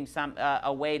finding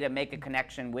a way to make a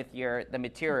connection with the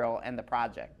material and the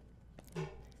project?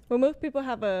 Well, most people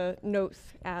have a notes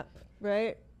app,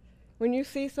 right? When you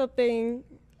see something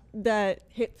that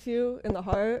hits you in the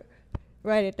heart,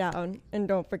 write it down and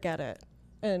don't forget it,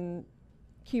 and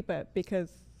keep it, because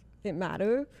it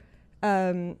matters.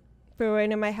 For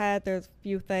right in my head, there's a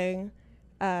few things.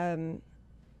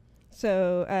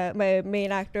 So my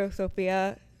main actor,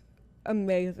 Sophia,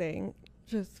 amazing,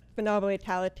 just phenomenally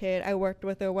talented. I worked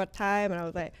with her one time, and I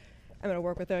was like, I'm gonna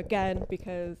work with her again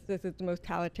because this is the most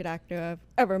talented actor I've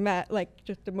ever met. Like,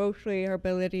 just emotionally, her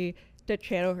ability to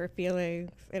channel her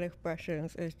feelings and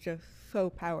expressions is just so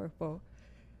powerful.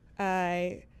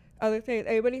 Other things,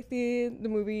 anybody seen the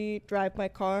movie Drive My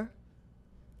Car?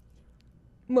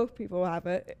 Most people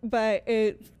haven't, but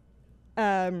it's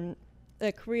a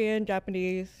Korean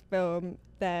Japanese film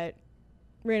that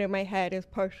right in my head is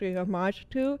partially homage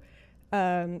to,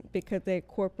 because they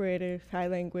incorporated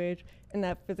sign language and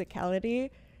that physicality.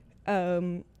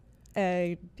 And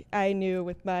I knew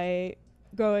with my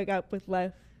growing up with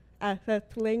less access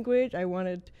to language, I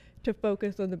wanted to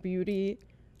focus on the beauty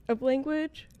of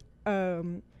language,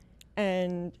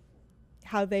 and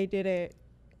how they did it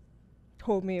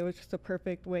told me it was just a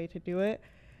perfect way to do it.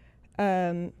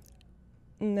 And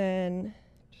then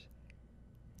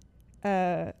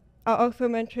I'll also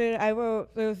mention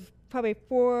there's probably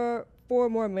four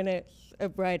more minutes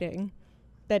of writing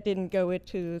that didn't go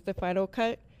into the final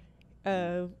cut.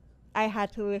 I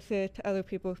had to listen to other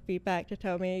people's feedback to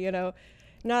tell me,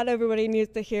 not everybody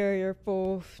needs to hear your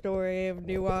full story of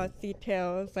nuanced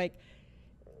details. Like,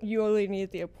 you only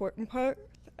need the important part.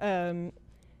 And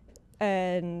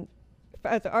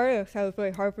as an artist, it was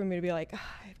really hard for me to be like,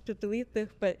 I have to delete this,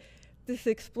 but this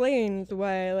explains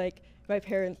why, like, my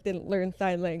parents didn't learn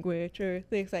sign language or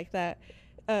things like that.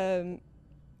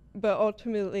 But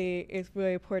ultimately, it's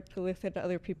really important to listen to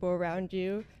other people around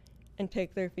you and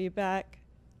take their feedback,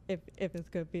 if it's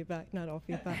good feedback, not all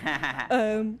feedback.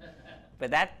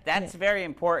 But that's very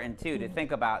important too to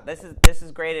think about. This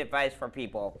is great advice for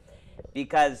people,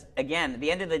 because again, at the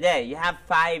end of the day, you have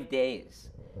 5 days.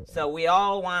 So we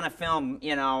all want to film,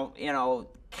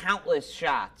 countless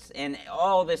shots and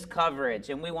all this coverage,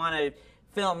 and we want to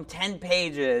film 10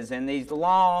 pages and these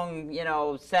long,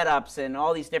 setups and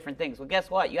all these different things. Well, guess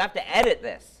what? You have to edit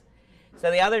this.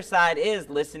 So the other side is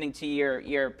listening to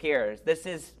your peers. This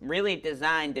is really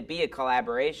designed to be a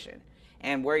collaboration,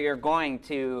 and where you're going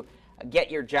to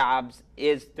get your jobs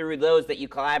is through those that you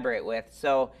collaborate with.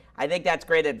 So I think that's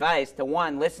great advice to,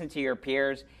 one, listen to your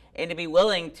peers, and to be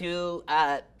willing to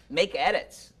make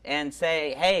edits and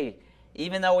say, hey,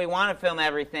 even though we want to film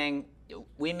everything,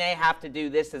 we may have to do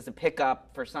this as a pickup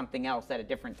for something else at a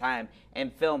different time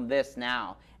and film this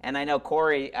now. And I know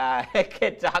Corey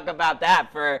could talk about that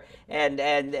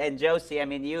and Josie. I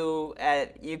mean, you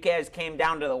guys came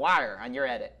down to the wire on your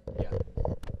edit.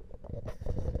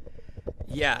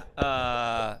 Yeah.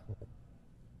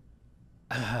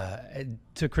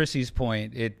 To Chrissy's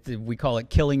point, we call it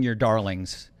killing your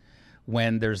darlings,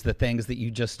 when there's the things that you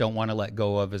just don't want to let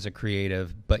go of as a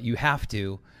creative, but you have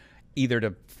to, either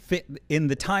to fit in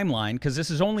the timeline, because this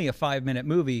is only a 5-minute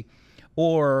movie,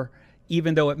 or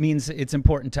even though it means it's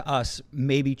important to us,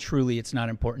 maybe truly it's not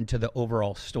important to the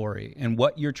overall story. And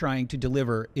what you're trying to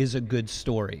deliver is a good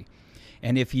story.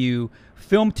 And if you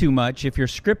film too much, if your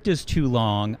script is too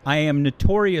long, I am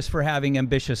notorious for having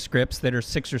ambitious scripts that are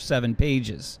 6 or 7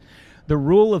 pages. The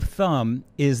rule of thumb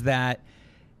is that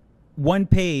 1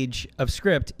 page of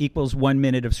script equals 1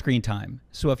 minute of screen time.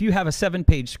 So if you have a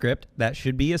 7-page script, that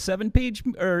should be a 7-page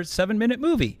or 7-minute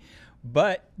movie.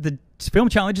 But the film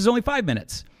challenge is only 5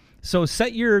 minutes. So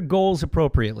set your goals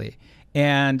appropriately.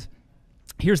 And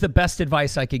here's the best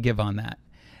advice I could give on that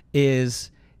is,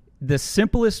 the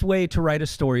simplest way to write a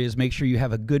story is make sure you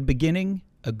have a good beginning,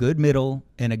 a good middle,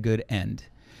 and a good end.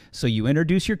 So you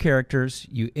introduce your characters,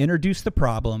 you introduce the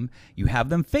problem, you have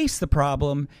them face the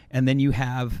problem, and then you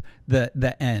have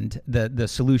the end, the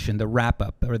solution, the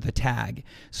wrap-up, or the tag.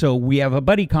 So we have a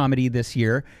buddy comedy this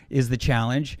year is the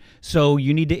challenge. So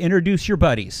you need to introduce your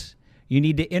buddies. You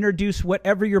need to introduce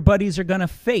whatever your buddies are going to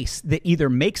face that either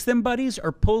makes them buddies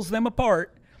or pulls them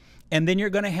apart. And then you're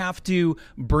going to have to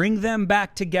bring them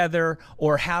back together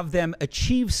or have them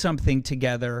achieve something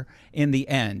together in the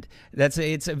end.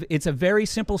 It's a very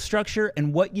simple structure,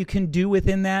 and what you can do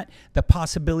within that, the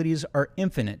possibilities are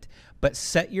infinite. But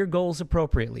set your goals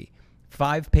appropriately.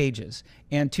 5 pages.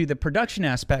 And to the production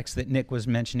aspects that Nick was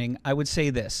mentioning, I would say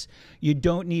this. You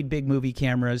don't need big movie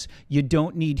cameras. You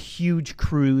don't need huge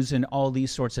crews and all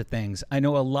these sorts of things. I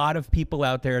know a lot of people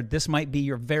out there, this might be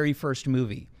your very first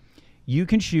movie. You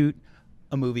can shoot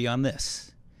a movie on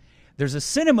this. There's a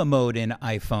cinema mode in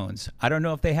iPhones. I don't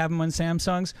know if they have them on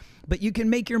Samsungs, but you can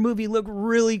make your movie look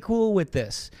really cool with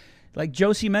this. Like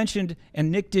Josie mentioned,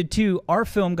 and Nick did too, our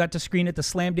film got to screen at the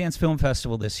Slamdance Film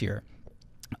Festival this year.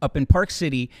 up in Park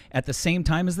City at the same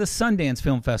time as the Sundance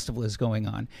Film Festival is going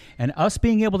on. And us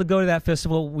being able to go to that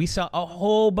festival, we saw a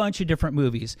whole bunch of different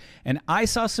movies. And I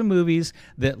saw some movies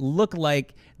that look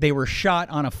like they were shot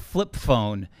on a flip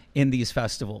phone in these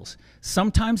festivals.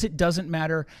 Sometimes it doesn't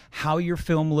matter how your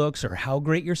film looks or how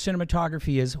great your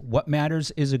cinematography is. What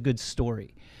matters is a good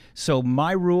story. So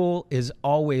my rule is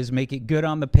always make it good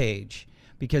on the page,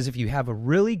 because if you have a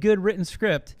really good written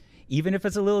script, even if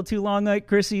it's a little too long like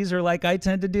Chrissy's or like I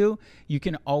tend to do, you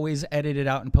can always edit it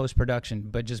out in post-production.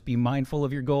 But just be mindful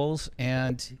of your goals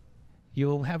and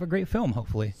you'll have a great film,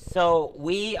 hopefully. So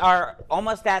we are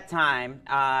almost at time,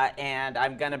 and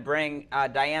I'm going to bring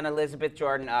Diane Elizabeth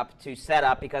Jordan up to set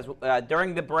up, because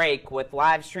during the break with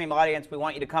live stream audience, we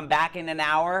want you to come back in an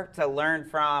hour to learn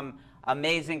from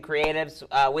amazing creatives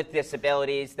with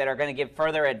disabilities that are going to give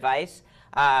further advice.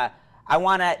 I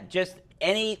want to just...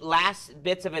 any last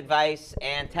bits of advice,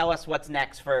 and tell us what's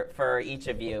next for each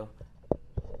of you.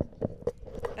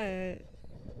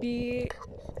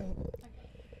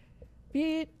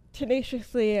 Be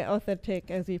tenaciously authentic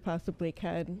as you possibly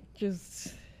can.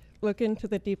 Just look into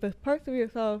the deepest parts of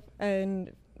yourself,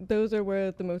 and those are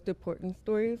where the most important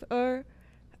stories are.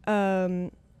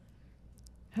 I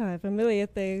have a million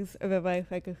things of advice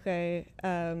I could say,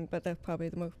 but that's probably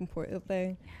the most important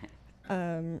thing.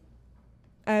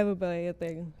 I have a million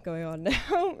things going on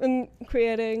now in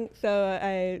creating, so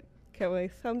I can't really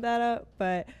sum that up,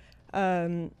 but...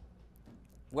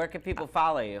 where can people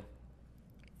follow you?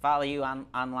 Follow you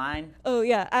online? Oh,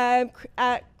 yeah. I'm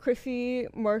at Chrissy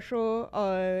Marshall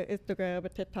on Instagram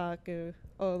and TikTok and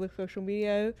all the social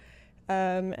media,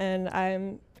 and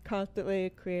I'm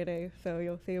constantly creating, so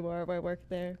you'll see more of my work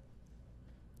there.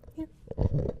 Yeah.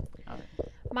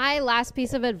 My last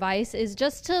piece of advice is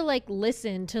just to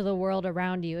listen to the world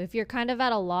around you. If you're kind of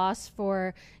at a loss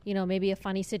for, maybe a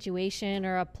funny situation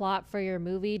or a plot for your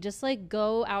movie, just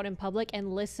go out in public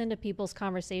and listen to people's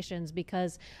conversations,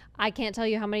 because I can't tell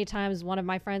you how many times one of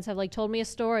my friends have told me a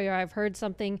story, or I've heard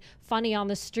something funny on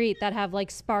the street that have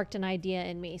sparked an idea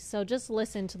in me. So just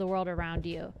listen to the world around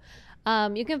you.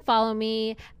 You can follow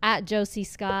me at Josie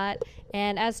Scott.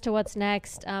 And as to what's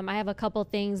next, I have a couple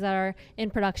things that are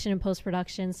in production and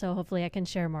post-production, so hopefully I can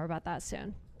share more about that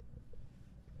soon.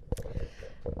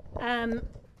 I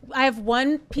have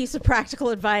one piece of practical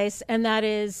advice, and that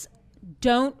is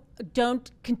don't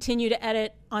continue to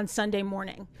edit on Sunday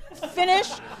morning. Finish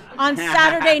on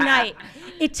Saturday night.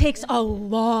 It takes a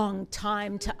long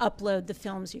time to upload the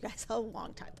films, you guys. A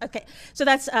long time. Okay, so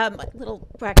that's a little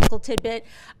practical tidbit.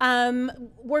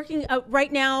 Working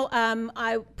right now,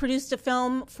 I produced a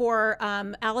film for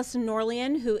Allison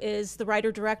Norlian, who is the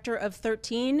writer-director of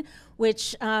 13,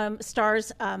 which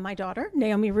stars my daughter,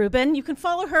 Naomi Rubin. You can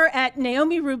follow her at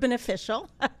Naomi Rubin Official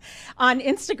on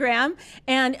Instagram.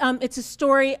 And it's a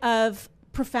story of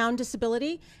profound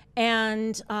disability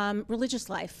and religious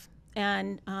life,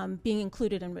 and being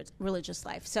included in religious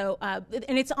life. So, and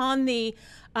it's on the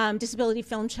Disability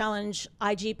Film Challenge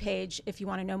IG page if you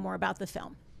want to know more about the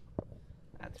film.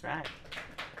 That's right.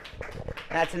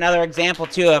 That's another example,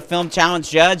 too. A film challenge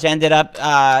judge ended up,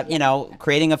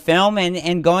 creating a film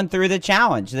and going through the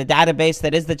challenge, the database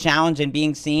that is the challenge, and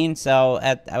being seen. So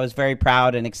I was very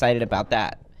proud and excited about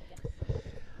that.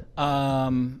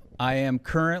 I am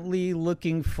currently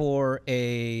looking for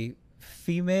a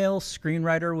female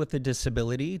screenwriter with a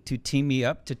disability to team me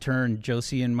up to turn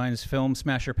Josie and mine's film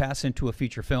Smasher Pass into a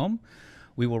feature film.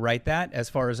 We will write that.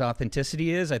 As far as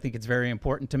authenticity is, I think it's very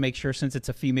important to make sure, since it's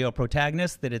a female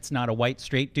protagonist, that it's not a white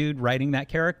straight dude writing that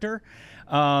character.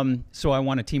 So I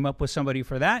want to team up with somebody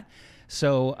for that.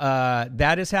 So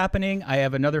that is happening. I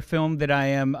have another film that I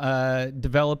am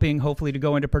developing, hopefully to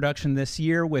go into production this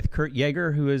year, with Kurt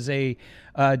Yeager, who is a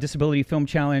Disability Film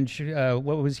Challenge.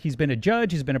 He's been a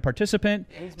judge, he's been a participant,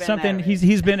 he's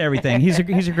been everything. He's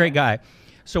a great guy.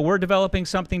 So we're developing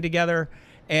something together,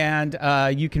 and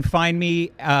you can find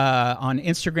me on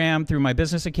Instagram through my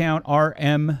business account,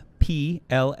 RMPLLC.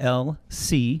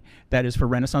 That is for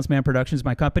Renaissance Man Productions,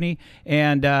 my company.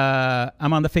 And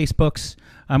I'm on the Facebooks.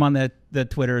 I'm on the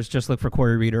Twitters. Just look for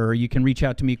Corey Reeder, or you can reach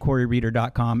out to me,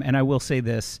 CoreyReeder.com. And I will say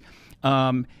this.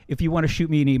 If you want to shoot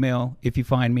me an email, if you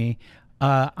find me,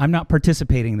 I'm not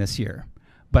participating this year,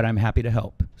 but I'm happy to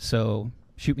help. So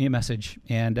shoot me a message,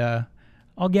 and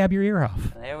I'll gab your ear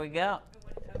off. There we go.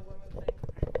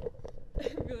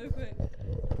 Really quick.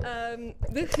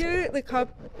 This year, the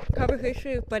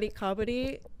conversation is buddy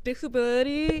comedy.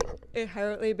 Disability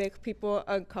inherently makes people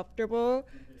uncomfortable.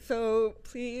 So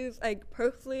please,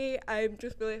 personally, I'm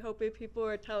just really hoping people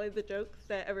are telling the jokes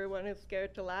that everyone is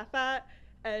scared to laugh at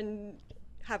and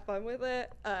have fun with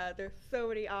it. There's so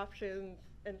many options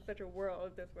in such a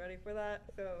world that's ready for that.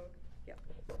 So, yeah.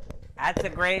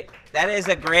 That is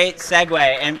a great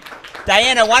segue. And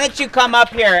Diana, why don't you come up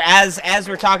here as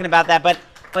we're talking about that?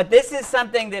 But this is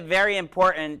something that's very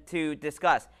important to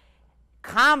discuss.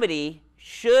 Comedy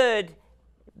should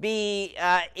be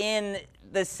in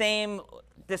the same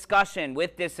discussion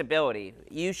with disability.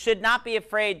 You should not be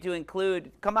afraid to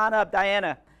include, come on up,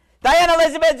 Diana. Diana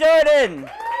Elizabeth Jordan!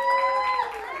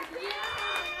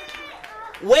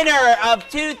 Winner of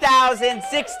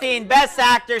 2016 Best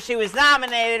Actor. She was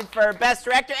nominated for Best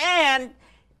Director, and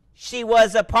she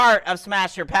was a part of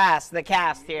Smash or Pass, the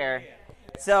cast here.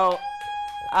 So,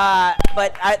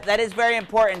 that is very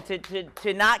important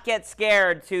to not get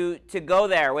scared to go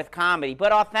there with comedy,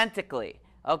 but authentically.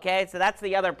 Okay, so that's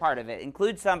the other part of it.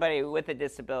 Include somebody with a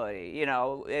disability, you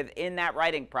know, in that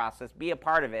writing process. Be a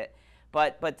part of it,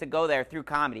 but to go there through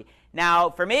comedy. Now,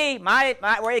 for me,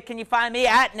 where can you find me?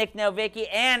 At Nick Novicki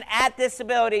and at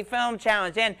Disability Film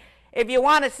Challenge. And if you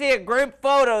want to see a group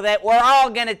photo that we're all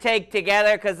going to take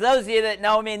together, because those of you that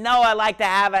know me know I like to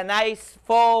have a nice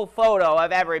full photo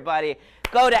of everybody,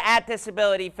 go to at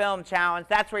Disability Film Challenge.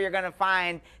 That's where you're going to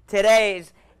find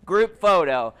today's group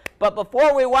photo. But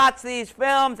before we watch these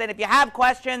films, and if you have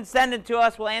questions, send them to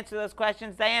us. We'll answer those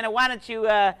questions. Diana, why don't you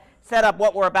set up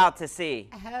what we're about to see?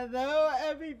 Hello,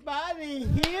 everybody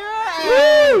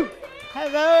here.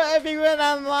 Hello, everyone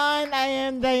online. I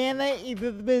am Diana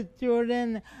Elizabeth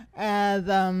Jordan. As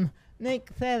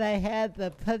Nick said, I had the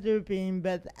pleasure of being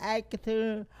Best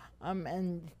Actor.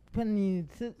 In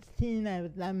 2016, I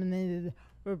was nominated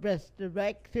for Best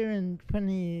Director in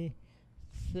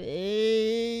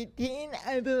 2018,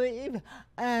 I believe.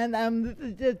 And this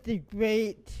is just a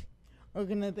great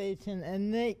organization.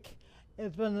 And Nick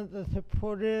is one of the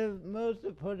most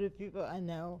supportive people I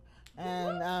know.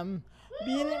 And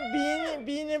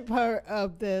being a part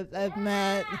of this,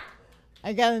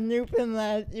 I got a new friend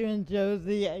last year in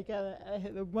Josie. I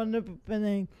had a wonderful friend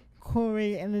named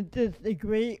Corey, and it's just a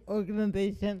great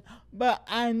organization. But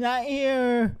I'm not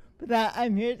here for that.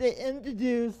 I'm here to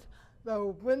introduce the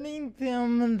winning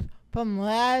films from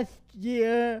last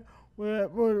year, where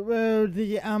it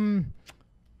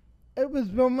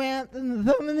was romance and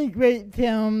so many great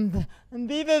films. And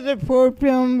these are the 4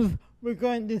 films we're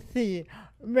going to see.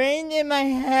 Rain in My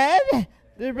Head,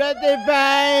 directed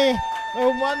by the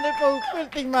wonderful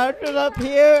Christy Marshall up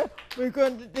here. We're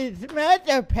going to see Smash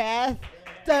or Pass,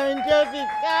 starring Josie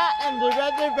Scott and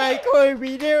directed by Corey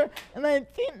Reeder. And I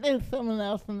think there's someone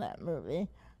else in that movie.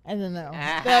 I don't know.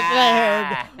 That's what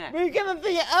I heard. We're going to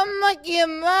see Unlucky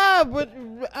in Love, which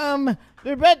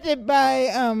directed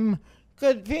by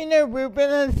Katrina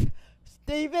Rubin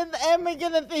Stevens. And we're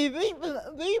going to see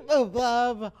Leap of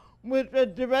Love, which was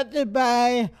directed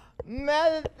by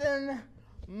Madison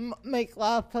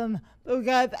McLaughlin. So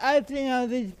guys, I've seen all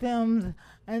these films.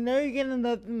 I know you're going to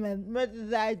love them as much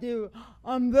as I do.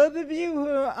 Those of you who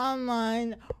are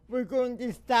online, we're going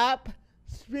to stop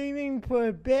streaming for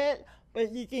a bit,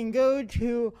 but you can go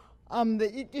to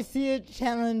the Eat to See It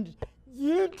Challenge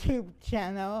YouTube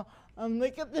channel and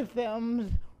look at the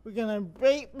films. We're going to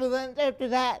break for lunch after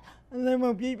that, and then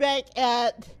we'll be back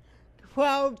at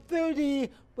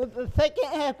 12:30 with the second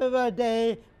half of our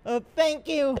day. So thank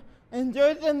you.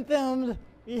 Enjoy some films.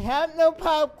 We have no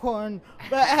popcorn,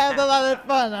 but have a lot of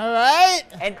fun, all right?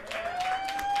 And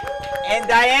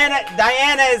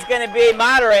Diana is going to be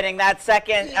moderating that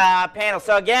second panel.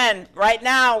 So again, right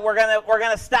now we're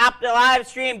gonna stop the live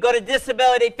stream. Go to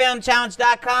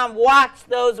disabilityfilmchallenge.com. Watch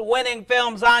those winning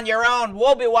films on your own.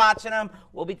 We'll be watching them.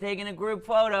 We'll be taking a group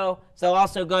photo. So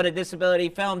also go to Disability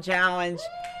Film Challenge,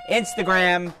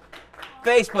 Instagram,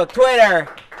 Facebook, Twitter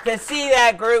to see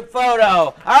that group photo.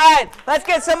 All right, let's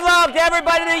get some love to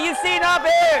everybody that you've seen up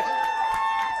here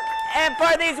and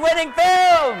for these winning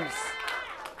films.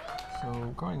 So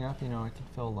growing up, I could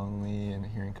feel lonely in a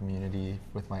hearing community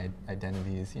with my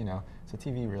identities, So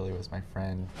TV really was my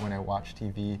friend. When I watched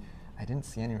TV, I didn't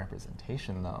see any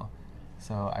representation though.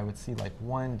 So I would see like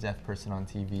one deaf person on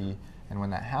TV, and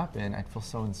when that happened, I'd feel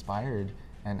so inspired,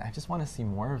 and I just want to see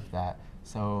more of that.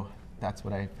 So that's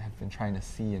what I have been trying to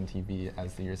see in TV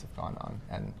as the years have gone on,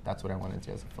 and that's what I want to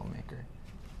do as a filmmaker.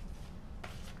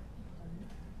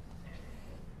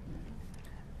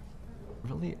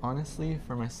 Really, honestly,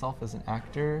 for myself as an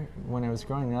actor, when I was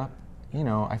growing up,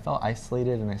 I felt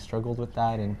isolated and I struggled with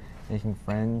that and making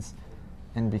friends,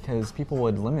 and because people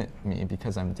would limit me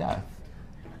because I'm deaf.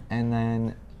 And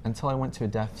then until I went to a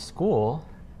deaf school,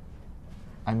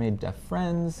 I made deaf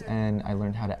friends and I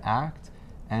learned how to act,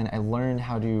 and I learned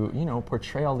how to,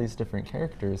 portray all these different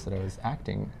characters that I was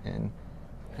acting in.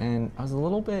 And I was a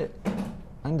little bit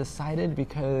undecided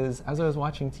because as I was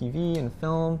watching TV and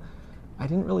film, I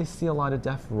didn't really see a lot of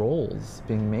deaf roles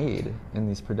being made in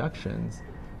these productions.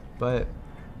 But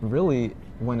really,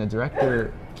 when a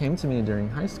director came to me during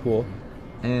high school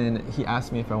and he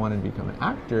asked me if I wanted to become an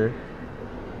actor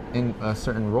in a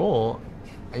certain role,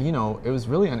 you know, it was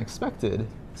really unexpected.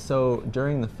 So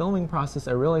during the filming process,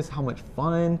 I realized how much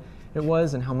fun it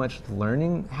was and how much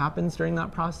learning happens during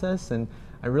that process. And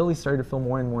I really started to feel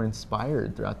more and more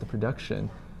inspired throughout the production.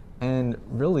 And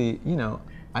really, you know,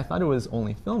 I thought it was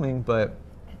only filming, but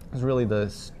it was really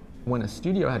when a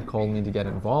studio had called me to get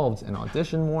involved and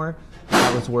audition more,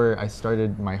 that was where I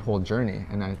started my whole journey,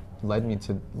 and it led me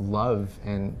to love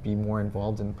and be more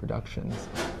involved in productions.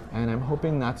 And I'm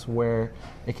hoping that's where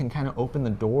it can kind of open the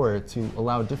door to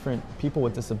allow different people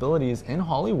with disabilities in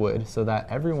Hollywood so that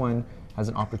everyone has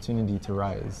an opportunity to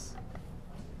rise.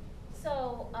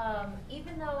 So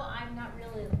even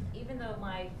though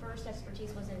my first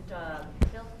expertise wasn't the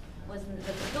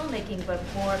filmmaking, but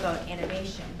more about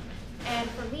animation. And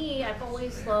for me, I've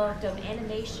always loved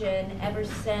animation ever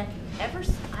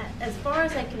as far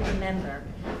as I can remember.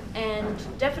 And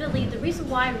definitely the reason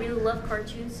why I really love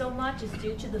cartoons so much is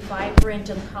due to the vibrant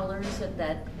colors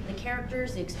that the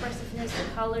characters, the expressiveness, the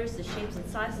colors, the shapes and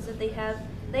sizes that they have.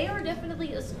 They are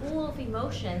definitely a school of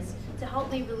emotions to help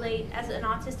me relate. As an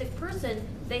autistic person,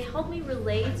 they help me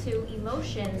relate to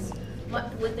emotions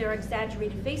with their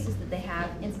exaggerated faces that they have,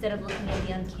 instead of looking at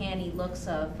the uncanny looks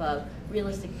of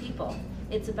realistic people.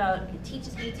 It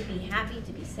teaches me to be happy,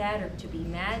 to be sad, or to be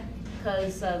mad,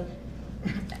 because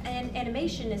and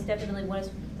animation is definitely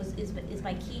is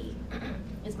my key,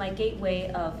 is my gateway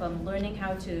of learning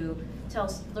how to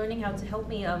help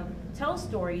me tell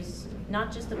stories,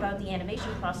 not just about the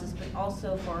animation process, but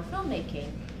also for filmmaking.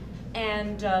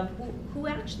 And who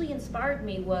actually inspired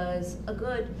me was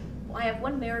I have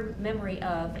one memory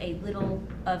of a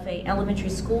elementary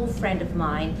school friend of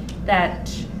mine that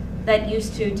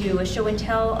used to do a show and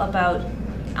tell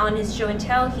on his show and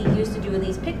tell, he used to do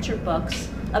these picture books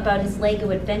about his Lego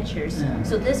adventures.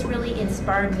 So this really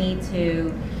inspired me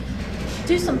to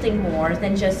do something more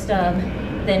than just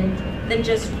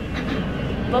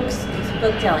book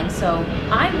telling. So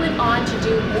I went on to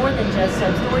do more than just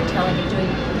storytelling and doing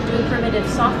primitive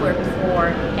software for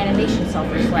animation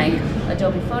softwares like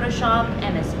Adobe Photoshop,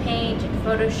 MS Paint, and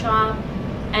Photoshop.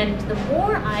 And the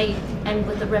more and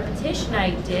with the repetition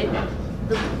I did,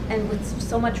 and with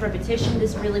so much repetition,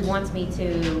 this really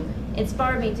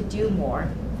inspire me to do more.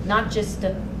 Not just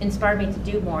inspire me to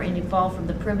do more and evolve from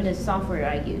the primitive software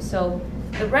I use. So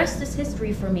the rest is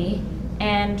history for me.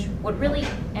 And what really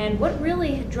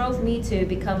drove me to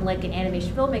become like an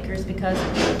animation filmmaker is because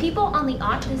people on the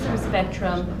autism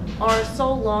spectrum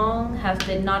have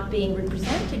been not being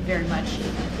represented very much,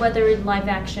 whether in live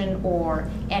action or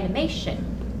animation.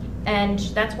 And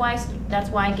that's why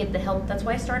I get the help. That's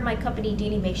why I started my company,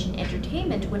 D-Animation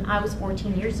Entertainment, when I was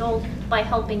 14 years old, by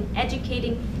helping,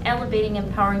 educating, elevating,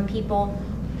 empowering people,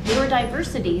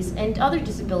 neurodiversities, and other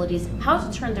disabilities, how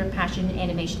to turn their passion in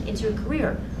animation into a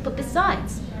career. But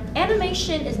besides,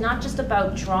 animation is not just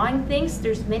about drawing things.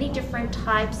 There's many different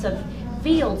types of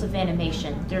fields of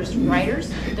animation. There's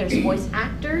writers, there's voice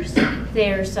actors,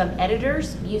 there's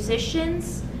editors,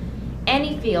 musicians,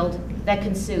 any field that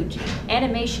can suit.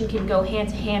 Animation can go hand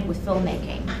to hand with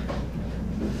filmmaking.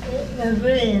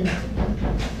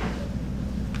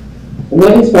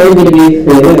 What inspired me to be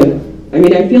creative? I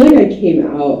mean, I feel like I came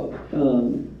out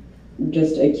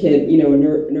just a kid, you know, a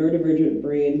neurodivergent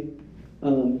brain,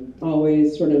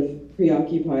 always sort of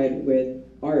preoccupied with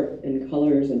art and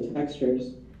colors and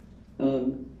textures.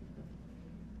 I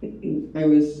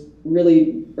was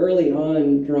really early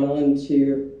on drawn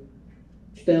to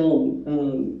film.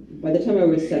 By the time I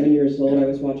was 7 years old, I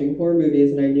was watching horror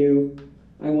movies and I knew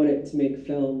I wanted to make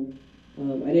film.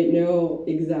 I didn't know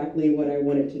exactly what I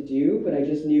wanted to do, but I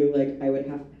just knew like I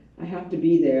have to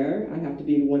be there. I have to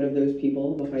be one of those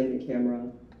people behind the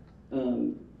camera,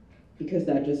 because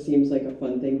that just seems like a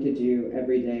fun thing to do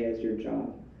every day as your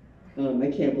job.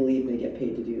 I can't believe they get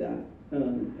paid to do that.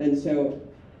 And so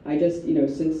I just, you know,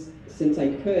 since I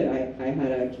could, I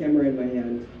had a camera in my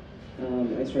hand.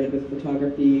 I started with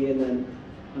photography, and then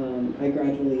I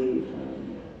gradually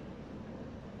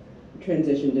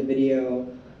transitioned to video,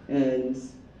 and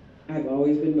I've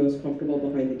always been most comfortable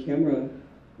behind the camera.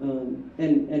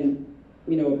 And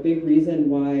you know, a big reason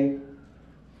why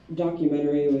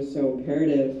documentary was so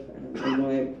imperative and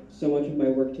why so much of my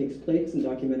work takes place in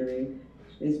documentary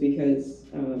is because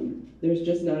there's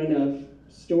just not enough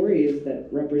stories that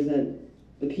represent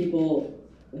the people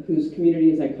whose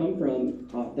communities I come from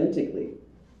authentically.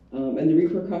 And the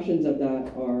repercussions of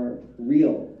that are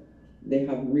real. they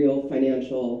have real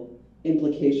financial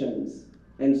implications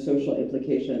and social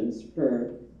implications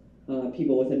for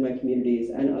people within my communities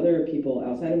and other people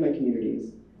outside of my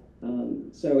communities.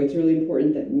 So it's really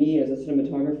important that me as a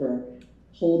cinematographer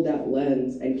hold that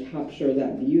lens and capture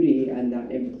that beauty and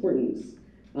that importance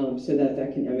so that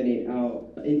that can emanate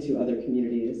out into other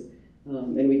communities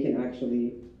and we can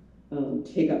actually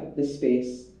take up the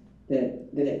space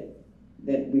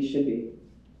that we should be.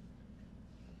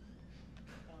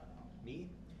 Me?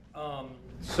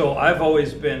 So I've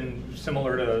always been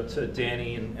similar to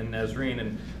Danny and Nazreen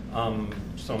and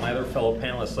some of my other fellow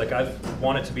panelists. Like, I've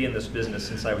wanted to be in this business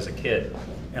since I was a kid.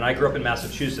 And I grew up in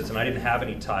Massachusetts and I didn't have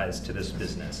any ties to this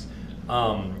business.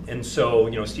 And so,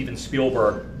 you know, Steven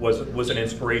Spielberg was an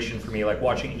inspiration for me, like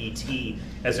watching E.T.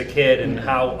 as a kid and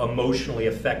how emotionally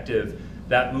effective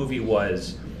that movie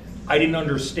was. I didn't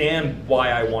understand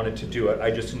why I wanted to do it.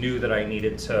 I just knew that I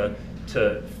needed to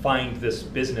find this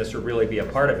business or really be a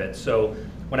part of it. So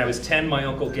when I was 10, my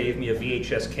uncle gave me a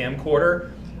VHS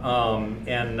camcorder,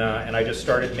 and I just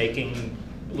started making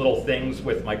little things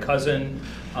with my cousin,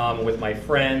 with my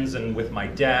friends, and with my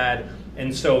dad.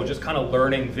 And so just kind of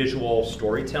learning visual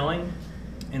storytelling.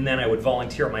 And then I would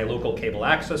volunteer at my local cable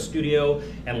access studio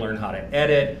and learn how to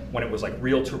edit when it was like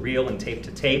reel to reel and tape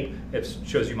to tape. It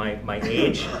shows you my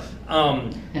age.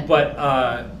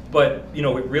 But you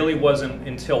know, it really wasn't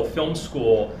until film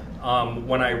school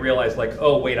when I realized, like,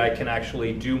 oh wait, I can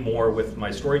actually do more with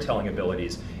my storytelling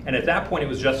abilities. And at that point, it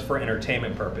was just for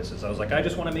entertainment purposes. I was like, I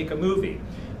just want to make a movie.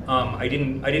 I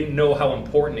didn't know how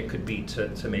important it could be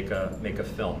to make a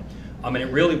film. And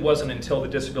it really wasn't until the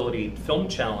Disability Film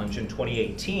Challenge in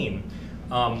 2018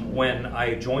 when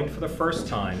I joined for the first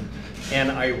time,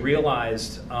 and I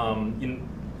realized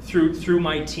through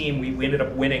my team, we ended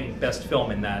up winning Best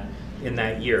Film in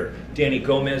that year. Danny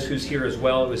Gomez, who's here as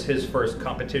well, it was his first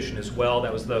competition as well.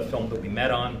 That was the film that we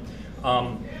met on.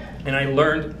 And I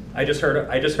learned, I just heard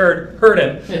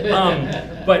him.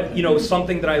 But you know,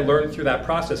 something that I learned through that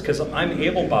process, because I'm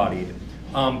able-bodied,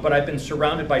 but I've been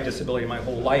surrounded by disability my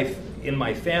whole life in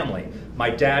my family. My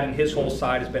dad and his whole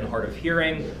side has been hard of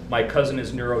hearing. My cousin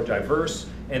is neurodiverse.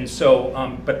 And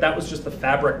so, but that was just the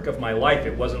fabric of my life.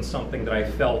 It wasn't something that I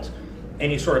felt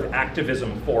any sort of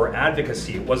activism for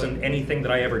advocacy. It wasn't anything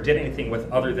that I ever did anything with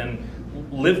other than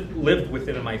lived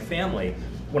within my family.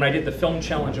 When I did the film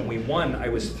challenge and we won, I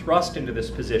was thrust into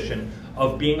this position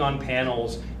of being on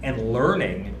panels and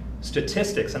learning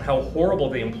statistics and how horrible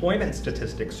the employment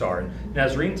statistics are. And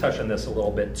Nazreen touched on this a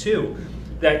little bit too,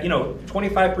 that, you know,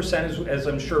 25%, as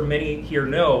I'm sure many here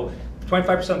know,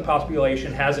 25% of the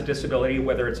population has a disability,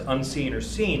 whether it's unseen or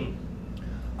seen.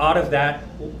 Out of that,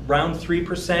 around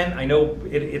 3%, I know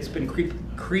it's been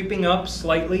creeping up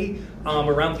slightly,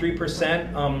 around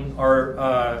 3%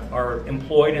 are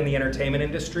employed in the entertainment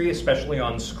industry, especially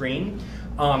on screen.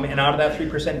 And out of that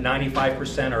 3%,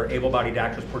 95% are able-bodied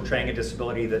actors portraying a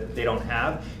disability that they don't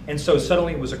have. And so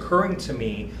suddenly it was occurring to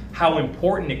me how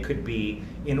important it could be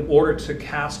in order to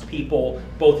cast people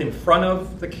both in front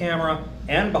of the camera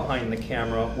and behind the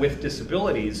camera with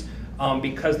disabilities,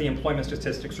 because the employment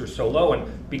statistics are so low.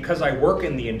 And because I work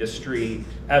in the industry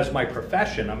as my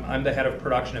profession, I'm the head of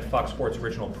production at Fox Sports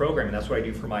Original Programming. That's what I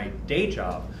do for my day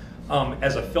job.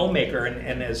 As a filmmaker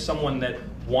and as someone that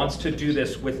wants to do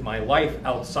this with my life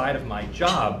outside of my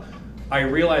job, I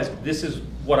realized this is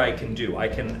what I can do. I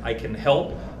can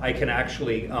help. I can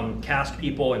actually cast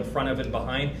people in front of and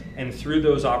behind, and through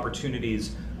those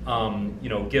opportunities, you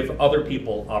know, give other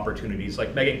people opportunities.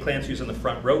 Like Megan Clance, who's in the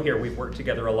front row here, we've worked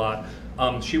together a lot.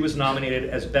 She was nominated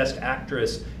as Best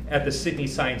Actress at the Sydney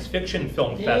Science Fiction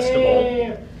Film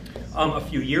Festival a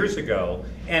few years ago.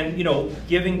 And, you know,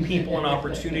 giving people an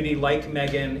opportunity like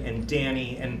Megan and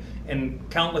Danny and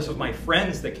countless of my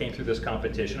friends that came through this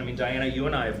competition. I mean, Diana, you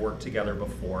and I have worked together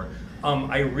before.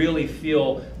 I really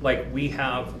feel like we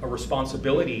have a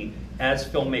responsibility as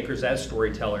filmmakers, as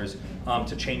storytellers,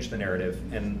 to change the narrative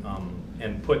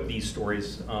and put these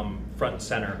stories front and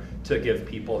center to give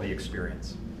people the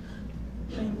experience.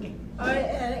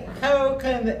 Carol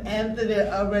kind of answered it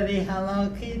already, how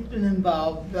long he's been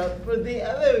involved, but for the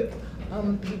other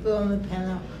people on the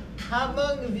panel, how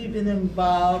long have you been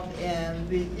involved in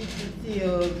the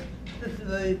ECCO's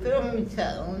Disability Film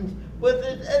Challenge? Was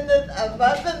it in the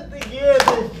 11th year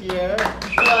this year?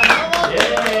 So how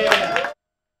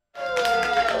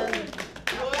long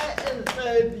what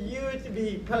inspired you to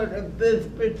be part of this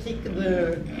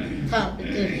particular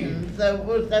competition?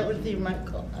 So that would be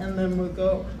Michael, and then we'll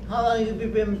go, how long have you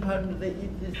been part of the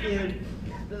ECCO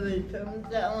Disability Film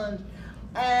Challenge?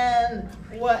 And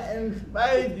what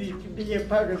inspired you to be a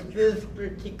part of this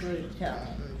particular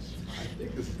challenge? I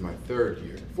think this is my third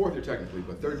year, fourth year technically,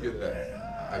 but third year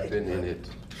that I've been in it.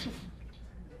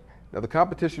 Now the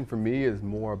competition for me is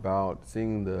more about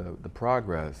seeing the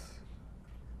progress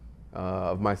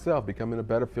of myself, becoming a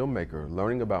better filmmaker,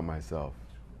 learning about myself,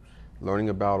 learning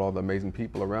about all the amazing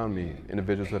people around me,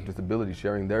 individuals with disabilities,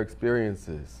 sharing their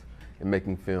experiences in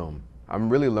making film. I'm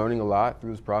really learning a lot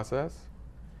through this process,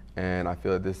 and I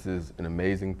feel that this is an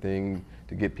amazing thing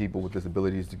to get people with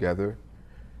disabilities together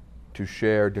to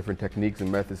share different techniques and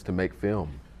methods to make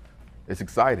film. It's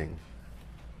exciting.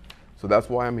 So that's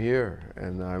why I'm here,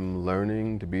 and I'm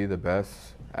learning to be the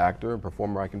best actor and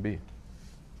performer I can be.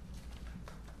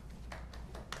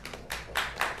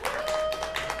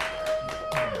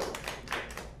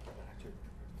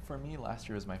 For me, last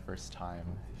year was my first time,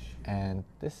 and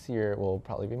this year will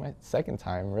probably be my second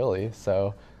time, really.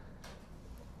 So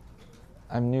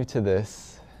I'm new to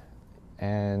this,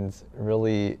 and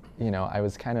really, you know, I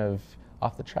was kind of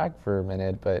off the track for a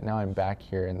minute, but now I'm back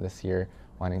here, and this year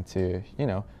wanting to, you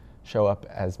know, show up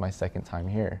as my second time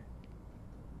here.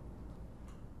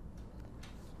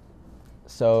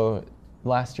 So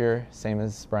last year, same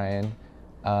as Brian,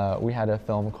 we had a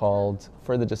film called,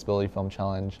 for the Disability Film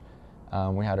Challenge,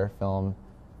 we had our film,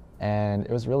 and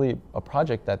it was really a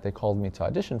project that they called me to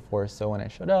audition for. So when I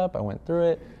showed up, I went through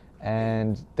it,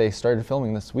 and they started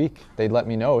filming this week. They let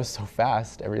me know it was so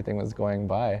fast, everything was going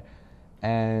by.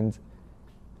 And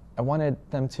I wanted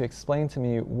them to explain to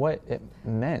me what it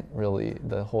meant, really,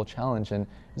 the whole challenge, and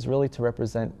it was really to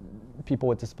represent people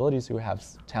with disabilities who have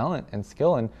talent and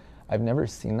skill, and I've never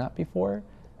seen that before.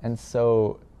 And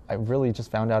so I really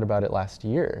just found out about it last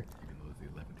year.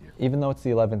 Even though it's the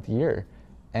 11th year.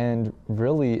 And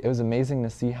really, it was amazing to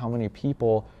see how many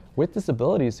people with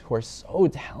disabilities who are so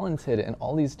talented in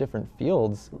all these different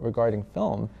fields regarding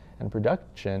film and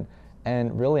production.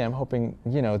 And really, I'm hoping,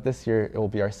 you know, this year it will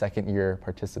be our second year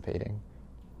participating.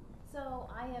 So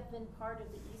I have been part of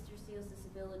the Easter Seals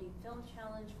Disability Film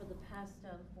Challenge for the past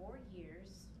 4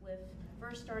 years, with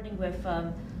first starting with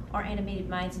our Animated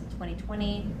Minds in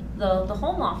 2020, the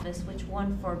Home Office, which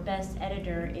won for Best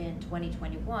Editor in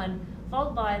 2021,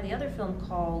 followed by the other film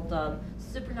called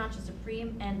Supernatural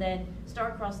Supreme, and then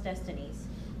Star-Crossed Destinies.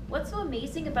 What's so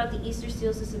amazing about the Easter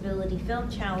Seals Disability Film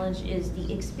Challenge is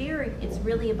the experience. It's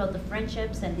really about the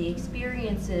friendships and the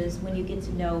experiences when you get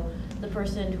to know the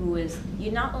person who is,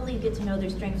 you not only get to know their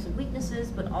strengths and weaknesses,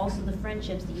 but also the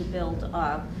friendships that you build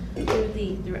throughout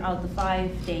the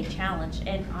 5-day challenge.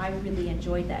 And I really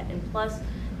enjoyed that. And plus,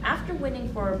 after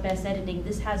winning for Best Editing,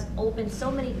 this has opened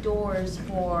so many doors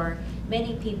for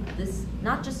many people. This,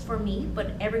 not just for me,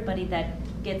 but everybody that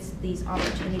gets these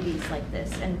opportunities like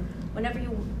this. And whenever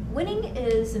winning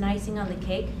is an icing on the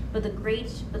cake, but the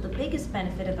biggest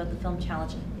benefit about the film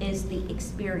challenge is the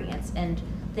experience and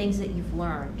things that you've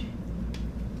learned.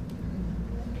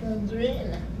 I've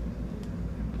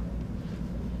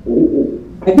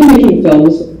been making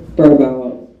films for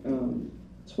about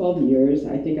 12 years.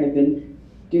 I think I've been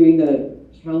doing the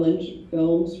challenge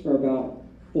films for about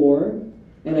 4,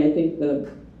 and I think the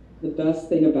best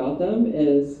thing about them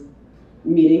is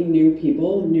meeting new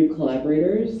people, new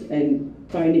collaborators, and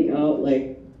finding out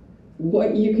like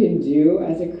what you can do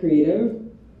as a creative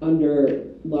under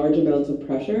large amounts of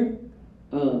pressure,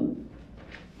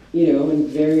 you know, and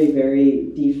very,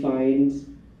 very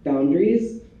defined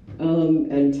boundaries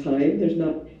and time. There's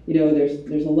not, you know,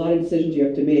 there's a lot of decisions you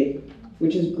have to make,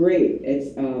 which is great.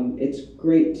 It's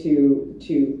great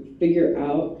to figure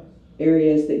out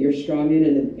areas that you're strong in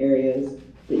and areas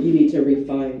that you need to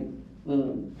refine.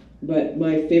 But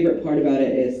my favorite part about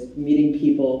it is meeting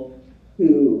people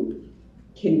who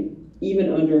can,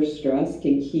 even under stress,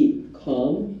 can keep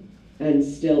calm and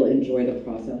still enjoy the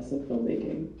process of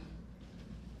filmmaking.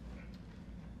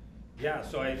 Yeah,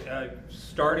 so I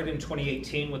started in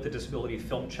 2018 with the Disability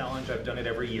Film Challenge. I've done it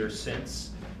every year since.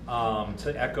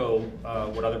 To echo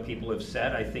what other people have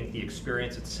said, I think the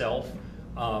experience itself,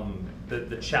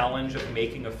 the challenge of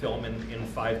making a film in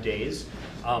 5 days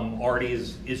already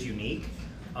is unique.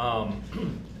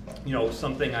 You know,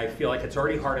 something I feel like it's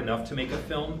already hard enough to make a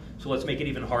film, so let's make it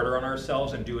even harder on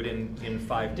ourselves and do it in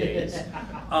 5 days.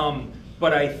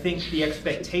 But I think the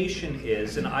expectation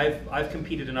is, and I've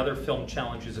competed in other film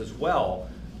challenges as well,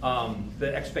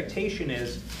 the expectation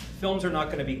is films are not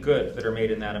going to be good that are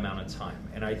made in that amount of time.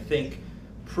 And I think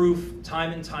proof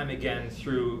time and time again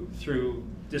through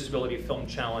Disability Film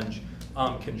Challenge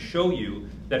can show you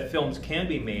that films can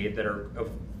be made that are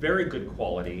of very good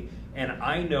quality. And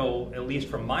I know, at least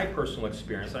from my personal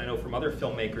experience, and I know from other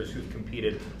filmmakers who've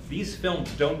competed, these films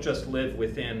don't just live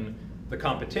within the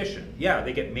competition. Yeah,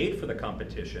 they get made for the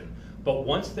competition, But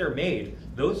once they're made,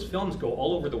 those films go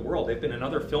all over the world. They've been in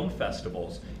other film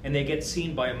festivals, and they get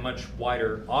seen by a much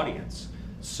wider audience.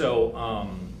 So,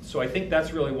 so I think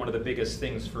that's really one of the biggest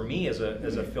things for me as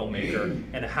a filmmaker,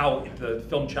 and how the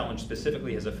Film Challenge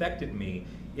specifically has affected me,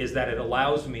 is that it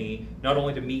allows me not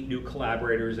only to meet new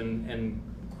collaborators and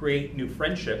create new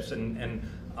friendships, and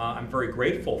I'm very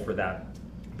grateful for that,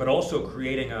 but also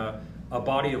creating a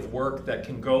body of work that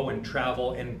can go and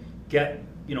travel and get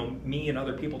me and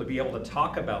other people to be able to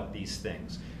talk about these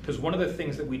things. Because one of the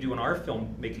things that we do in our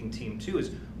filmmaking team too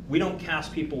is we don't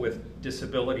cast people with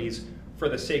disabilities for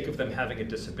the sake of them having a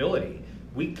disability.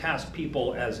 We cast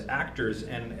people as actors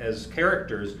and as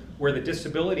characters where the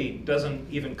disability doesn't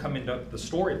even come into the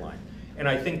storyline. And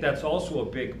I think that's also a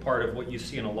big part of what you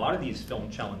see in a lot of these Film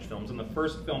Challenge films. And the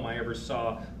first film I ever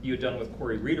saw you had done with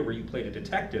Corey Rita, where you played a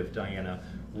detective, Diana,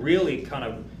 really kind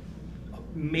of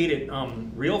made it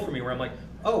real for me, where I'm like,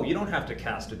 oh, you don't have to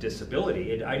cast a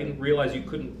disability. I didn't realize you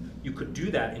could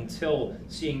do that until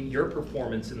seeing your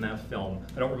performance in that film.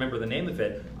 I don't remember the name of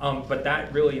it, but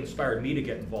that really inspired me to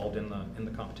get involved in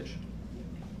the competition.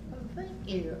 Well, thank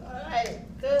you. All right.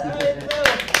 What I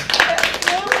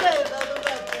love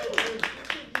about this is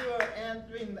you are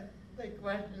answering the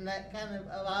question that kind of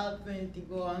allows me to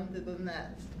go on to the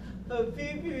next. So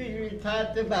previously we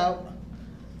talked about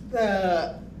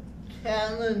the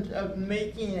challenge of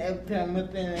making a film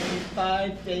within a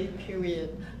 5-day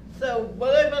period. So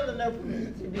what I want to know from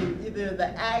each of you, either the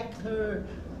actor,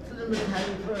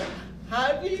 cinematographer,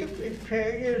 how do you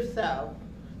prepare yourself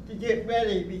to get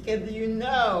ready? Because you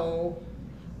know,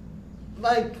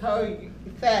 like Corey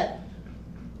said,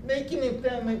 making a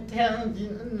film is challenging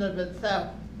in and of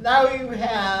itself. Now you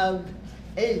have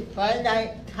a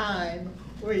finite time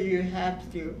where you have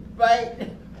to write,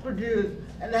 produce,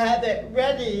 and have it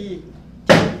ready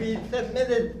to be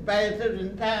submitted by a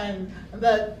certain time, and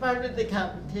that's part of the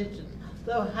competition.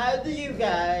 So how do you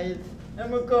guys,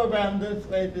 and we'll go around this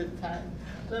way this time,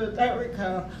 so start with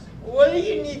Carl, what do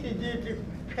you need to do to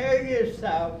prepare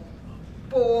yourself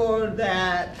for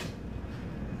that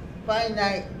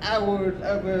finite hours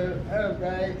of a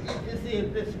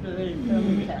EGC Disability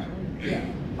Film Challenge? Yeah.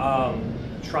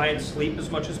 Try and sleep as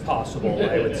much as possible,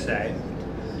 I would say.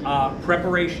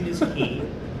 Preparation is key.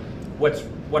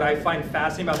 What I find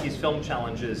fascinating about these film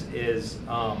challenges is,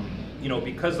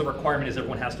 because the requirement is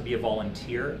everyone has to be a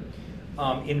volunteer,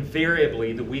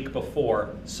 invariably the week before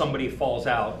somebody falls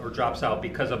out or drops out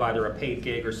because of either a paid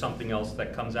gig or something else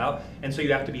that comes out, and so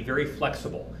you have to be very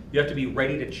flexible. You have to be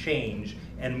ready to change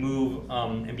and move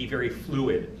and be very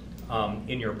fluid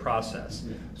in your process.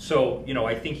 So,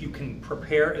 I think you can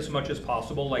prepare as much as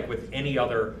possible, like with any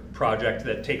other project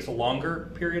that takes a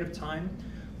longer period of time.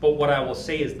 But what I will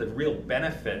say is the real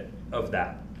benefit of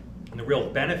that, and the real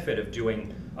benefit of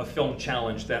doing a film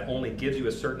challenge that only gives you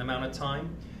a certain amount of time,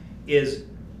 is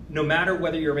no matter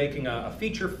whether you're making a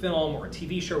feature film or a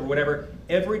TV show or whatever,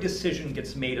 every decision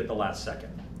gets made at the last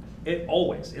second. It's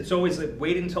always like,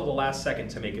 wait until the last second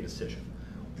to make a decision.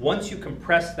 Once you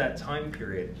compress that time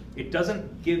period, it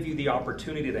doesn't give you the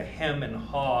opportunity to hem and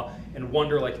haw and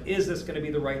wonder, like, is this going to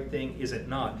be the right thing? Is it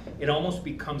not? It almost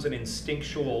becomes an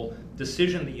instinctual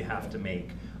decision that you have to make,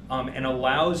 and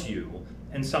allows you,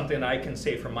 and something I can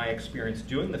say from my experience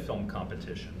doing the film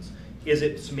competitions, is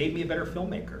it's made me a better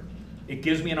filmmaker. It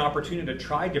gives me an opportunity to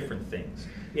try different things.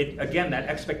 Again, that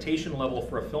expectation level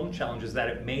for a film challenge is that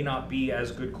it may not be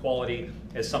as good quality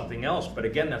as something else, but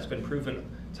again, that's been proven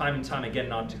time and time again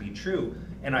not to be true.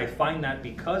 And I find that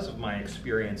because of my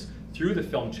experience through the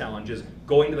film challenges,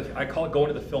 I call it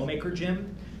going to the filmmaker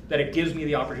gym, that it gives me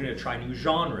the opportunity to try new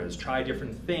genres, try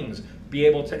different things, be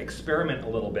able to experiment a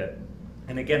little bit.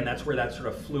 And again, that's where that sort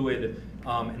of fluid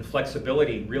and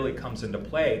flexibility really comes into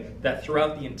play, that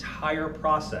throughout the entire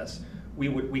process,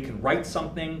 we can write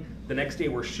something, the next day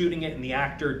we're shooting it, and the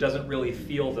actor doesn't really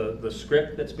feel the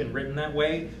script that's been written that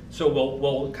way. So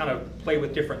we'll kind of play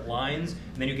with different lines,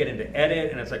 and then you get into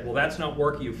edit, and it's like, well, that's not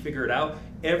working, you figure it out.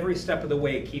 Every step of the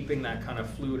way, keeping that kind of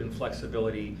fluid and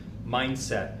flexibility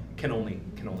mindset can only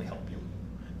help you.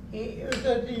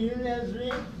 So do you,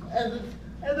 Nesreen,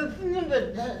 as a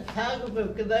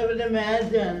cinematographer, because I would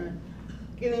imagine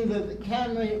getting the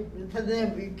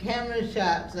camera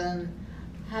shots and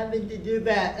having to do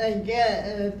that and get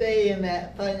it in a day in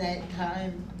that finite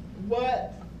time,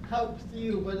 what helps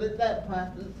you? What is that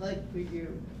process like for you?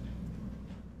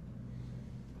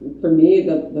 For me,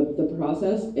 the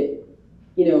process,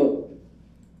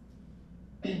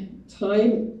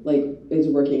 time is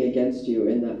working against you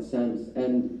in that sense,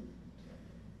 and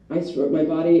my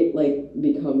body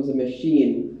becomes a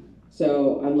machine.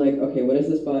 So I'm like, okay, what does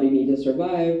this body need to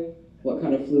survive? what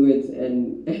kind of fluids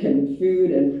and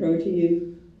food and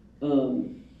protein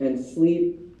and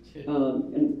sleep.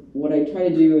 And what I try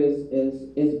to do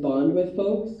is bond with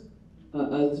folks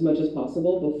as much as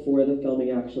possible before the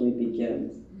filming actually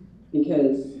begins.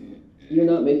 Because you're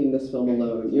not making this film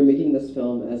alone. You're making this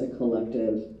film as a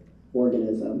collective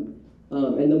organism.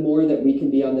 And the more that we can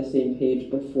be on the same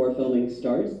page before filming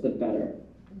starts, the better.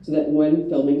 So that when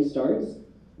filming starts,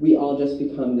 we all just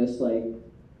become this like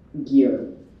gear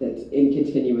that's in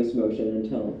continuous motion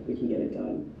until we can get it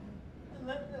done.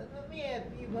 Let me ask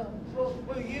you,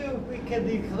 for you,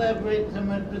 because you collaborate so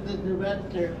much with the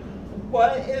director,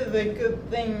 what is a good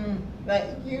thing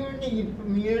that you need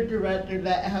from your director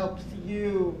that helps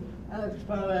you as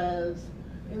far as,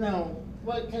 you know,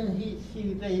 what can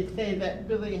they say that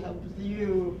really helps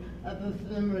you as a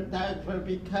cinematographer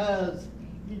because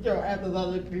you don't have a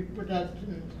lot of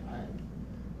pre-production time?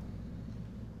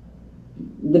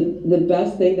 The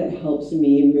best thing that helps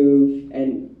me move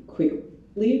and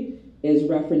quickly is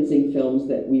referencing films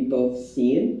that we both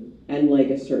seen and like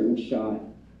a certain shot,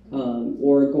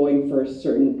 or going for a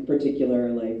certain particular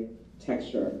like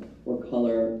texture or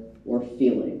color or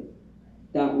feeling.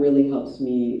 That really helps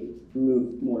me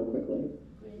move more quickly.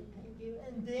 Great, thank you.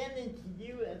 And Dan, it's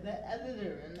you as an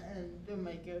editor and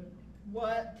filmmaker.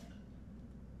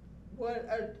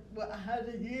 How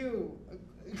do you,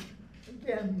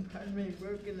 again, pardon me,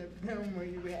 work in a film where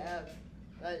you have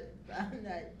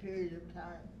that period of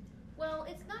time? Well,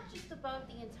 it's not just about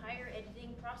the entire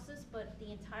editing process, but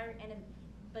the entire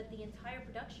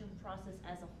production process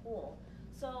as a whole.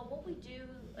 So what we do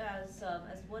as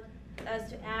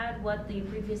to add what the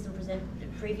previous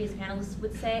panelists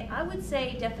would say, I would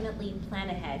say definitely plan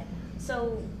ahead.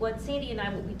 So what Sandy and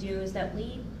what we do is that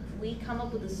we come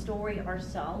up with a story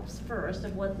ourselves first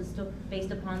of what the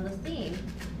based upon the theme,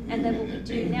 and then what we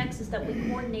do next is that we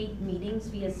coordinate meetings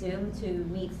via Zoom to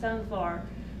meet some of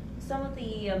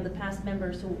the past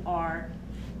members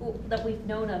that we've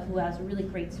known of who has really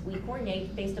great. We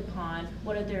coordinate based upon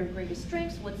what are their greatest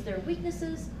strengths, what's their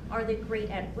weaknesses, are they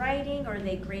great at writing, are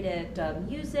they great at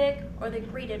music, are they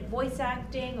great at voice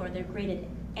acting, or they're great at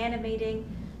animating.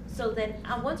 So then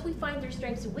once we find their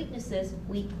strengths and weaknesses,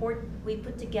 we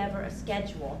put together a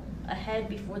schedule ahead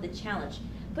before the challenge.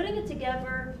 Putting it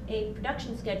together, a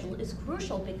production schedule is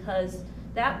crucial because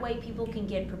that way people can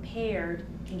get prepared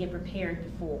on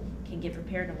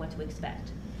what to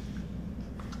expect.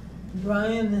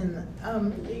 Brian,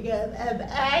 and you guys as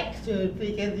actors,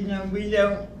 because we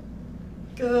don't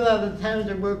get a lot of time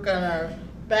to work on our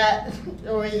bat,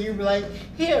 or you like,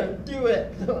 here, do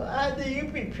it. So how do you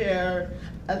prepare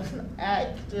as an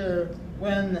actor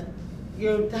when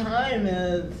your time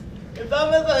is? It's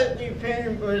almost like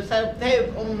preparing for a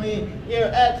self-tape, only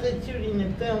you're actually shooting the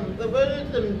film. So what are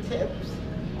some tips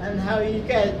on how you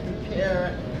guys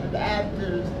prepare as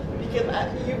actors?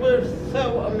 Because you were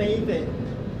so amazing.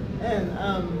 And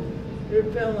your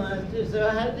film actor, so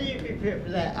how do you prepare for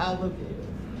that, all of you?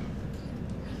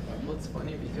 Well, it's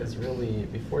funny because really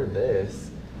before this,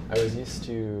 I was used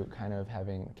to kind of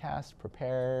having cast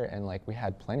prepare, and like we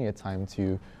had plenty of time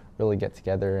to really get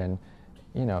together, and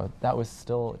that was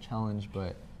still a challenge.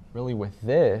 But really with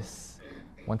this,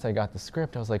 once I got the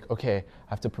script, I was like, okay, I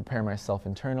have to prepare myself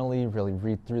internally, really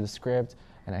read through the script,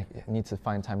 and I need to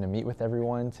find time to meet with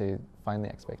everyone to find the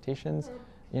expectations.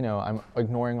 I'm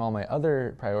ignoring all my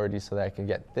other priorities so that I could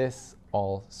get this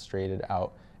all straightened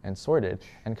out and sorted.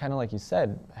 And kind of like you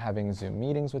said, having Zoom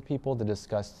meetings with people to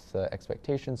discuss the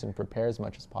expectations and prepare as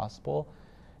much as possible.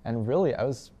 And really, I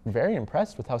was very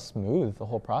impressed with how smooth the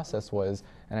whole process was.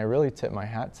 And I really tip my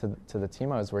hat to the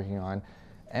team I was working on.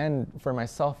 And for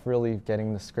myself, really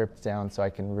getting the script down so I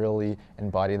can really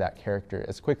embody that character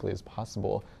as quickly as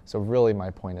possible. So really, my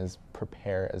point is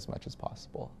prepare as much as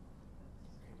possible.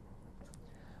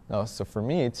 No, so for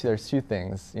me, there's two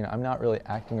things. I'm not really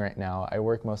acting right now. I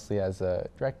work mostly as a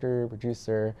director,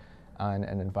 producer, and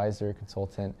an advisor,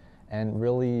 consultant. And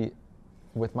really,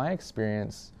 with my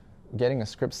experience, getting a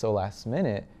script so last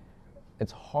minute,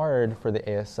 it's hard for the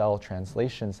ASL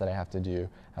translations that I have to do.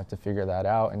 I have to figure that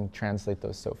out and translate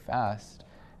those so fast.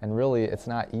 And really, it's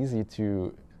not easy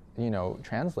to,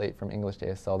 translate from English to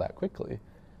ASL that quickly.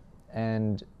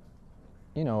 And,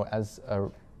 as a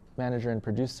manager and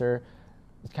producer,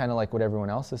 it's kind of like what everyone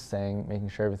else is saying, making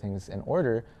sure everything's in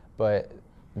order, but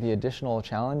the additional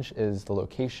challenge is the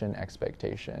location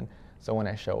expectation. So when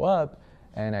I show up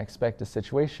and I expect a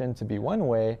situation to be one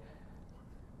way,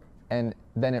 and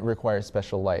then it requires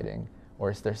special lighting, or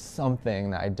is there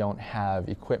something that I don't have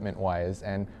equipment-wise,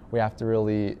 and we have to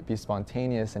really be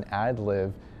spontaneous and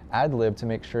ad-lib to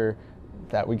make sure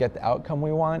that we get the outcome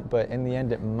we want, but in the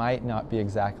end it might not be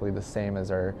exactly the same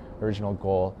as our original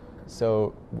goal.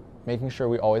 So making sure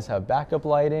we always have backup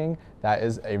lighting, that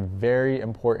is a very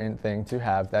important thing to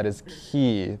have. That is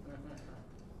key.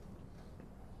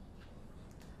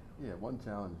 Yeah, one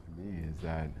challenge for me is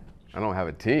that I don't have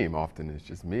a team often. It's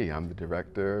just me. I'm the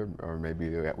director, or maybe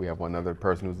we have one other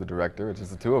person who's the director. It's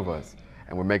just the two of us,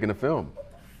 and we're making a film.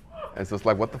 And so it's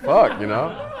like, what the fuck, you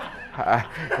know?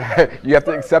 You have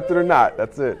to accept it or not.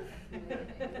 That's it.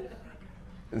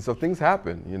 And so things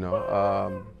happen, you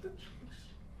know.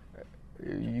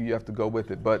 You have to go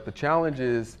with it. But the challenge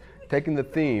is taking the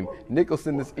theme. Nick will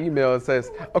send this email and says,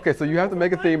 okay, so you have to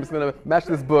make a theme. It's going to match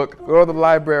this book. Go to the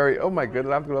library. Oh my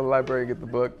goodness, I have to go to the library and get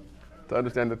the book to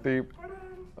understand the theme.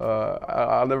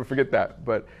 I'll never forget that.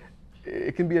 But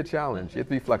it can be a challenge. You have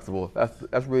to be flexible.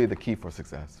 That's really the key for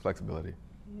success, flexibility.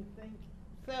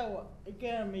 So,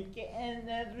 again, we get, and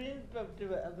we spoke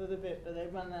to it a little bit, but I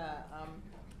want to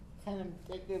kind of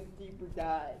take a deeper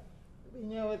dive. We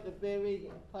know it's a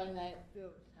very finite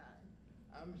field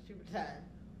time, super time.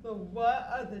 So what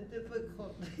are the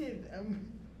difficulties,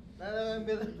 not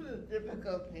only the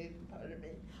difficulties, pardon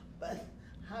me, but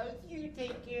how do you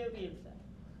take care of yourself?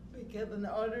 Because in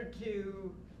order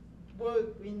to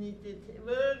work, we need to,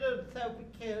 what are the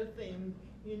self-care things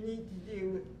you need to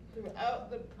do throughout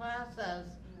the process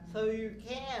so you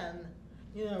can,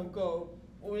 you know, go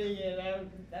 48 hours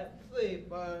without sleep,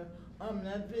 or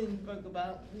not being spoke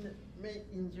about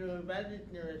making sure everybody's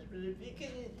nourished, but if you can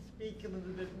speak a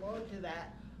little bit more to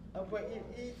that, of what you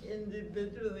each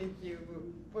individually do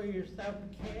for your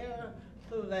self-care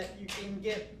so that you can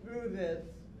get through this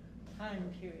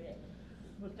time period.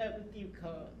 We'll start with you,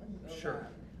 Carl. Sure.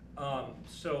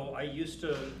 So I used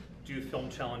to do film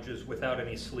challenges without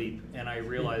any sleep, and I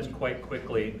realized quite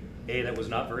quickly, A, that was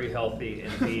not very healthy,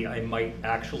 and B, I might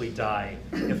actually die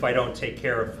if I don't take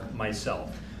care of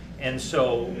myself. And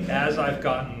so as I've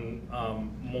gotten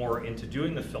more into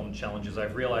doing the film challenges,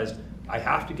 I've realized I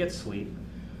have to get sleep.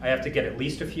 I have to get at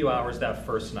least a few hours that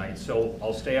first night. So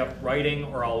I'll stay up writing,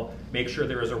 or I'll make sure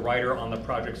there is a writer on the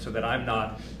project so that I'm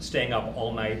not staying up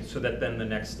all night, so that then the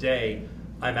next day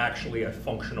I'm actually a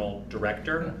functional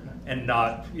director and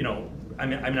not, you know, I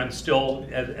mean I'm still,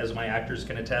 as my actors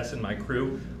can attest and my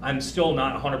crew, I'm still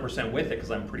not 100% with it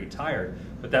because I'm pretty tired.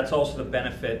 But that's also the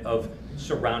benefit of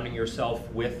surrounding yourself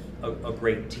with a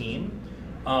great team.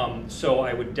 So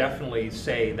I would definitely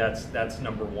say that's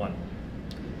number one.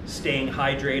 Staying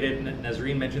hydrated,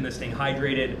 Nazreen mentioned this, staying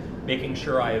hydrated, making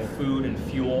sure I have food and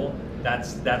fuel,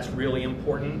 that's really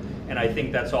important. And I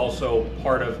think that's also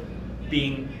part of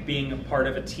being a part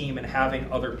of a team and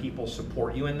having other people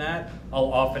support you in that.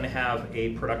 I'll often have a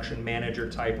production manager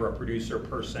type or a producer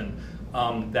person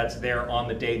that's there on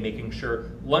the day making sure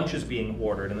lunch is being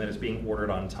ordered and that it's being ordered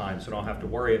on time, so I don't have to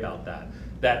worry about that.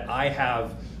 That I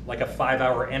have like a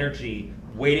 5-hour energy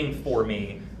waiting for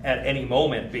me at any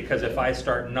moment, because if I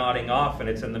start nodding off and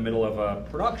it's in the middle of a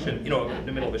production, you know, in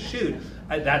the middle of a shoot,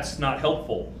 that's not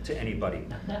helpful to anybody.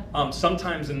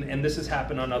 Sometimes, and this has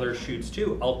happened on other shoots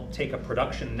too, I'll take a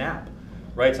production nap,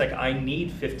 right? It's like I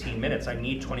need 15 minutes, I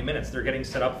need 20 minutes. They're getting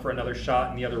set up for another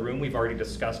shot in the other room. We've already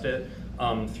discussed it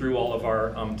through all of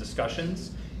our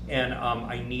discussions, and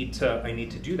I need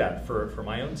to do that for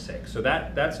my own sake. So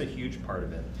that's a huge part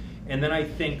of it. And then I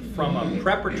think from a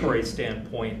preparatory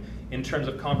standpoint, in terms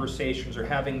of conversations or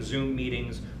having Zoom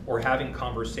meetings or having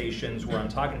conversations where I'm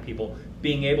talking to people,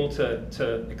 being able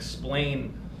to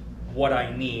explain what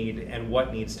I need and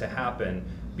what needs to happen,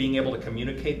 being able to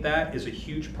communicate that is a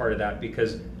huge part of that,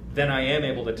 because then I am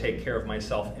able to take care of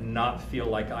myself and not feel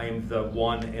like I am the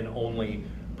one and only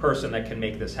person that can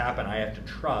make this happen. I have to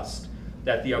trust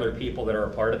that the other people that are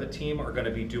a part of the team are going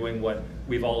to be doing what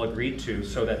we've all agreed to,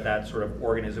 so that that sort of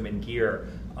organism in gear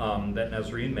that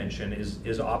Nazreen mentioned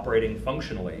is operating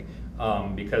functionally.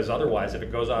 Because otherwise, if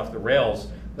it goes off the rails,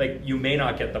 like, you may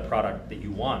not get the product that you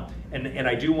want. And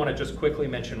I do want to just quickly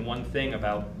mention one thing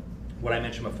about what I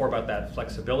mentioned before about that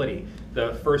flexibility.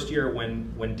 The first year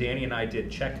when Danny and I did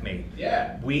Checkmate,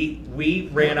 we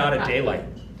ran out of daylight.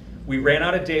 We ran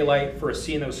out of daylight for a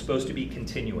scene that was supposed to be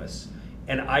continuous.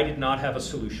 And I did not have a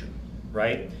solution,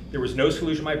 right? There was no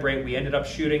solution in my brain. We ended up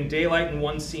shooting daylight in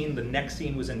one scene, the next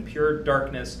scene was in pure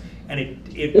darkness, and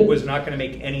it was not going to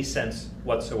make any sense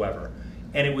whatsoever.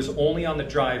 And it was only on the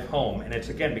drive home, and it's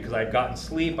again because I had gotten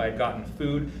sleep, I had gotten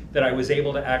food, that I was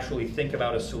able to actually think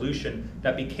about a solution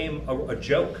that became a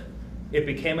joke. It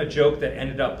became a joke that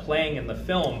ended up playing in the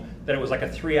film, that it was like a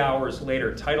 3 hours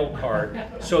later title card,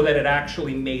 so that it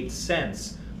actually made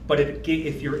sense. But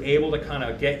if you're able to kind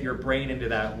of get your brain into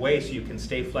that way so you can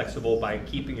stay flexible by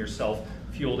keeping yourself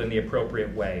fueled in the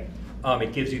appropriate way.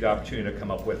 it gives you the opportunity to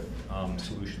come up with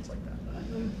solutions like that.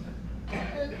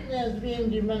 Nazreen,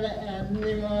 do you want to add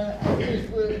any more? I just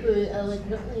really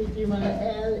eloquently, do you want to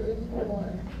add any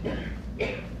more?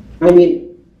 I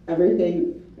mean,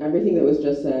 everything that was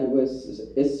just said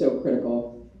is so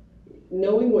critical.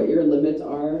 Knowing what your limits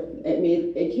are,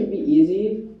 it can be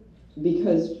easy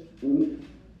because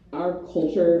our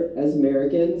culture as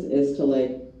Americans is to,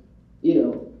 like, you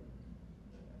know,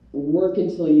 work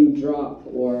until you drop,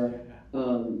 or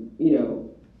you know,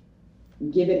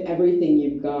 give it everything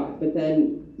you've got, but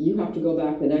then you have to go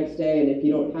back the next day, and if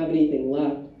you don't have anything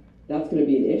left, that's going to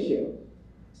be an issue.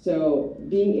 So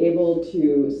being able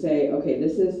to say, okay,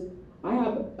 I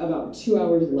have about 2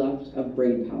 hours left of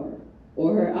brain power,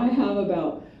 or I have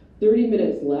about 30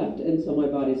 minutes left until my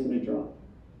body's going to drop.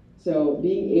 So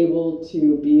being able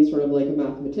to be sort of like a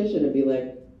mathematician and be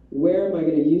like, where am I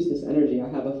going to use this energy? I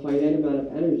have a finite amount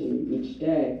of energy each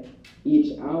day,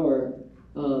 each hour,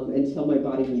 until my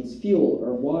body needs fuel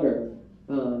or water.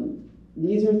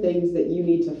 These are things that you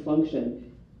need to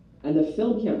function, and the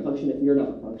film can't function if you're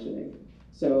not functioning.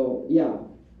 So yeah,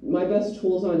 my best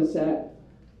tools on set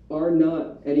are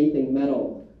not anything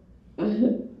metal.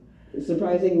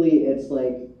 Surprisingly, it's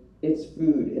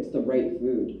food. It's the right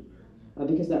food,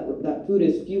 because that food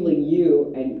is fueling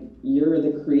you, and you're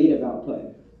the creative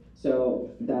output. So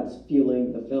that's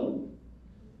fueling the film.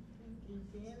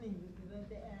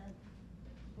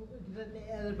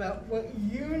 About what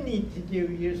you need to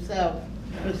do yourself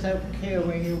for self-care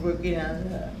when you're working on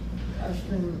a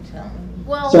film challenge.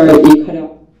 Well, sorry, you cut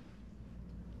out.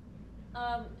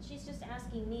 She's just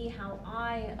asking me how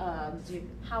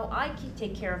I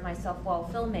take care of myself while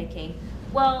filmmaking.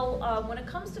 Well, when it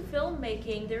comes to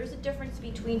filmmaking, there's a difference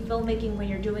between filmmaking when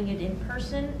you're doing it in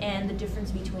person and the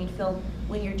difference between film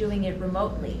when you're doing it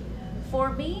remotely. For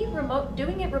me,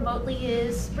 doing it remotely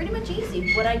is pretty much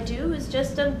easy. What I do is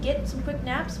just get some quick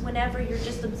naps whenever you're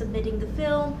just submitting the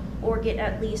film, or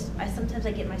sometimes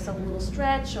I get myself a little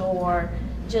stretch, or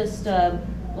just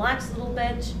relax a little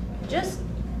bit, just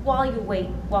while I'm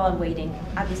waiting.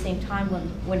 At the same time when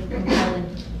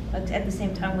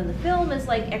the film is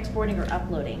like exporting or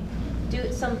uploading,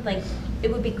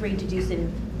 it would be great to do some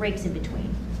breaks in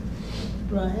between.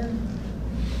 Brian?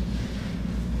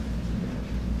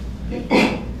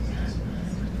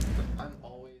 I'm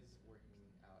always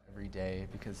working out every day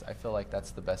because I feel like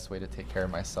that's the best way to take care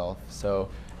of myself. So,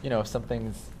 you know, if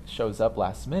something shows up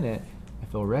last minute, I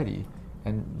feel ready.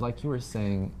 And like you were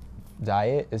saying,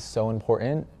 diet is so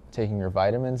important. Taking your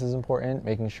vitamins is important.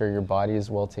 Making sure your body is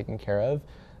well taken care of.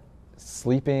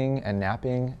 Sleeping and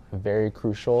napping, very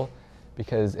crucial,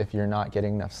 because if you're not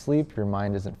getting enough sleep, your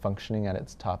mind isn't functioning at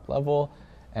its top level.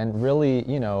 And really,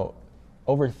 you know,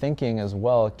 overthinking as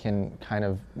well can kind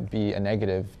of be a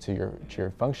negative to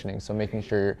your functioning. So making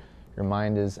sure your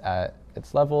mind is at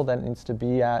its level that it needs to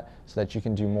be at so that you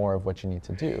can do more of what you need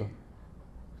to do.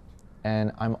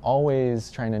 And I'm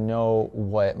always trying to know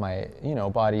what my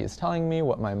body is telling me,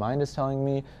 what my mind is telling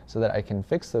me, so that I can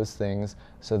fix those things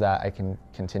so that I can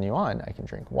continue on. I can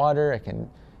drink water, I can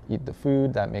eat the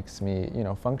food that makes me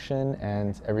function,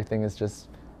 and everything is just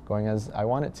going as I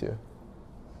want it to.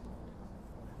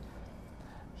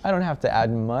 I don't have to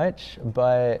add much,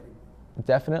 but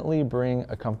definitely bring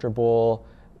a comfortable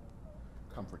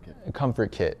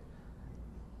comfort kit,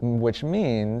 which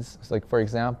means, like, for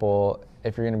example,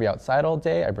 if you're going to be outside all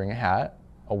day, I bring a hat,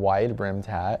 a wide-brimmed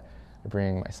hat. I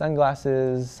bring my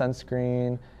sunglasses,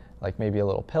 sunscreen, like maybe a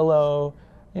little pillow,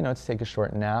 to take a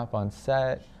short nap on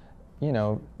set,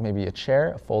 maybe a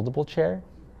chair, a foldable chair.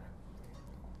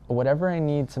 Whatever I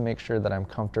need to make sure that I'm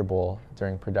comfortable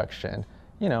during production.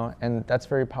 And that's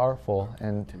very powerful,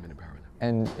 and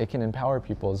it can empower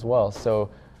people as well. So,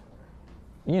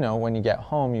 when you get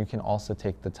home, you can also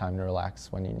take the time to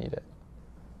relax when you need it.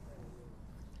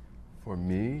 For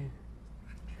me,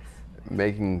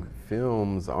 making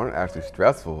films aren't actually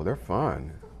stressful. They're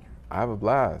fun. I have a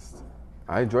blast.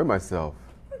 I enjoy myself.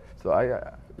 So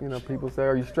people say,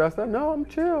 "Are you stressed out?" No, I'm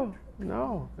chill.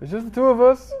 No, it's just the two of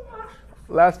us.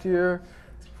 Last year,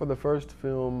 for the first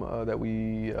film that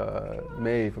we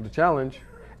made for the challenge,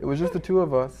 it was just the two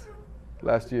of us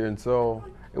last year, and so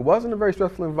it wasn't a very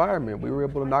stressful environment. We were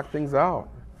able to knock things out.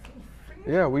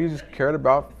 Yeah, we just cared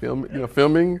about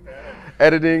filming,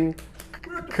 editing,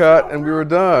 cut, and we were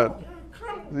done.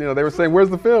 They were saying, "Where's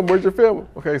the film? Where's your film?"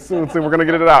 Okay, soon we're gonna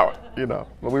get it out.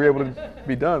 But we were able to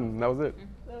be done, and that was it.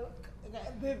 So,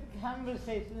 this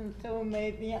conversation is so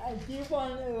amazing. I do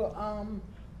want to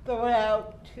throw it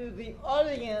out to the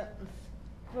audience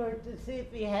to see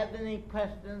if we have any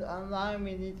questions online.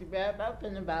 We need to wrap up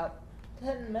in about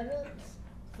 10 minutes.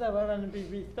 so I want to be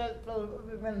respectful of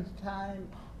everyone's time.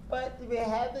 But do we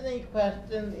have any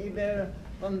questions either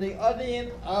from the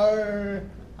audience or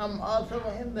also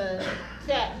in the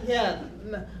chat? Yes,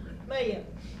 Megan.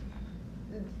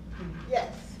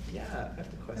 Yes. Yeah, I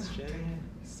have a question.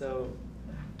 So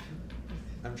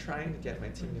I'm trying to get my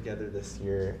team together this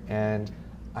year, and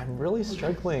I'm really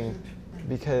struggling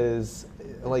because,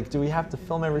 like, do we have to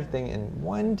film everything in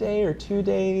 1 day or 2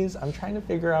 days? I'm trying to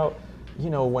figure out, you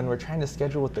know, when we're trying to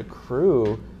schedule with the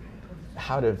crew,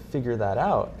 how to figure that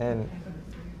out. And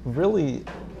really,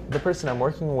 the person I'm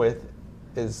working with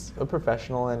is a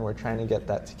professional, and we're trying to get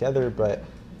that together, but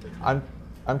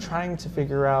I'm trying to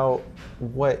figure out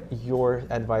what your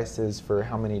advice is for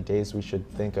how many days we should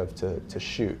think of to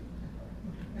shoot.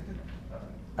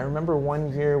 I remember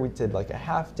one year we did like a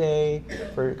half day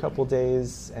for a couple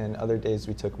days, and other days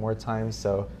we took more time,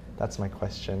 so that's my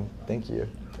question. Thank you.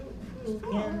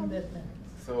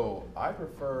 So I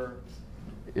prefer,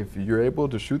 if you're able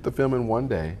to shoot the film in 1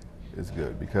 day, is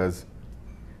good, because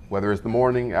whether it's the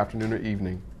morning, afternoon, or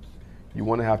evening, you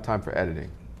want to have time for editing,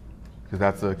 because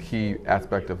that's a key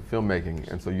aspect of filmmaking,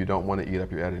 and so you don't want to eat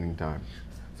up your editing time.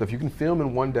 So if you can film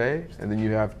in 1 day, and then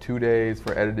you have 2 days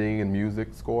for editing and music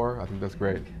score, I think that's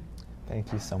great.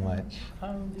 Thank you so much.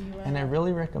 And I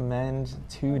really recommend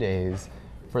 2 days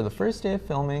for the first day of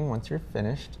filming once you're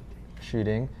finished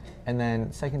shooting, and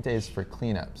then second day is for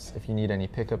cleanups. If you need any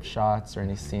pickup shots or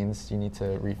any scenes you need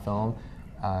to refilm,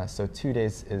 so 2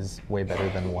 days is way better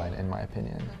than 1 in my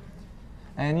opinion.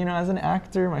 And you know, as an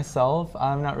actor myself,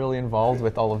 I'm not really involved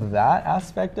with all of that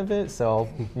aspect of it, so I'll,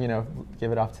 you know,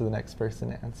 give it off to the next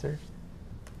person to answer.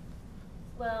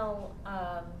 Well,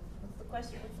 what's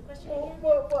the question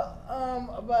again?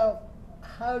 About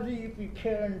how do you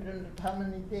prepare in terms of how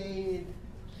many days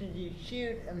should you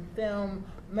shoot and film?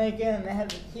 Megan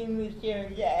has a team this year,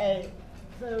 yay.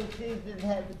 So she just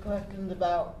had the questions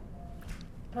about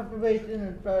preparation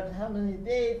as far as how many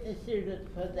days to shoot it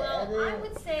for the edit. Well, I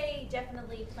would say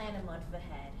definitely plan a month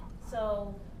ahead.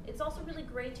 So it's also really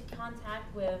great to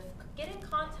get in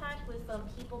contact with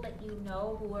people that you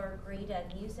know who are great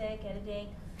at music, editing,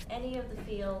 any of the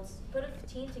fields, put a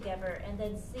team together and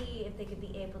then see if they could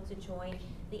be able to join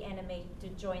the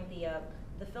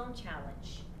the film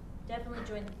challenge. Definitely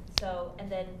join,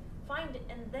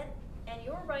 and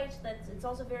you're right that it's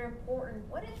also very important.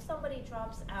 What if somebody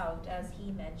drops out, as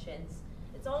he mentions?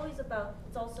 It's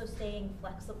also staying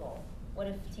flexible. What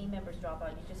if team members drop out?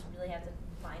 You just really have to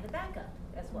find a backup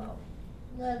as well.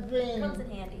 Nazreen, comes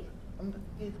in handy.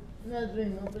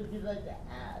 Nazreen, what would you like to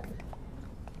add?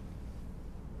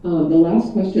 The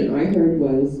last question I heard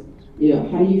was, you know,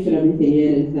 how do you fit everything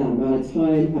into that amount of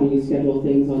time? How do you schedule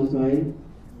things on time?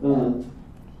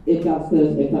 If that's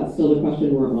still the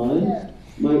question we're on,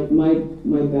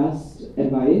 my best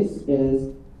advice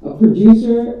is a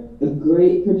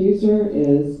great producer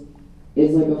is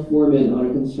like a foreman on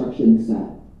a construction set.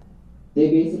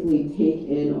 They basically take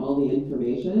in all the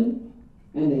information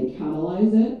and they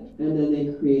catalyze it, and then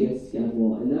they create a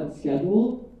schedule, and that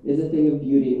schedule is a thing of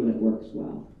beauty when it works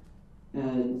well.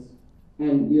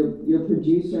 And your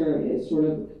producer is sort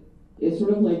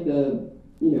of like the,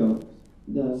 you know,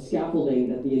 the scaffolding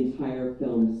that the entire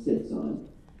film sits on.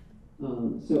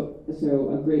 So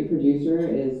a great producer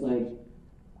is like,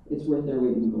 it's worth their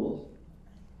weight in gold.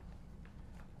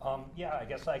 Yeah, I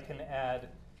guess I can add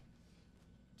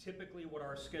typically what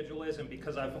our schedule is, and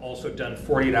because I've also done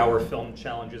 48-hour film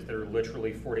challenges that are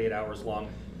literally 48 hours long,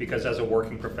 because as a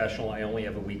working professional I only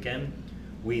have a weekend,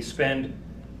 we spend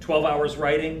 12 hours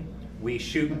writing, we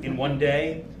shoot in 1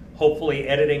 day, hopefully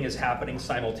editing is happening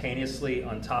simultaneously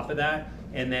on top of that,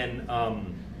 and then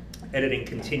editing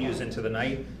continues into the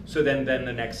night. So then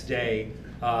the next day,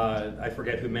 I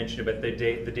forget who mentioned it, but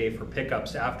the day for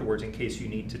pickups afterwards, in case you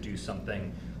need to do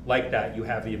something like that, you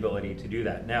have the ability to do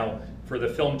that. Now, for the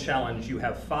film challenge, you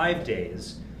have 5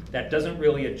 days. That doesn't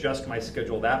really adjust my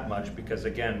schedule that much because,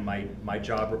 again, my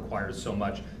job requires so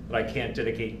much that I can't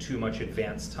dedicate too much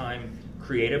advance time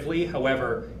creatively.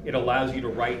 However, it allows you to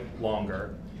write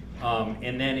longer.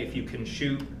 And then if you can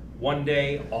shoot 1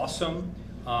 day, awesome.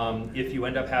 If you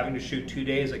end up having to shoot 2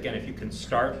 days, again, if you can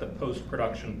start the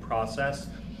post-production process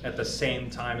at the same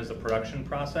time as the production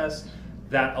process,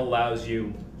 that allows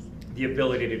you the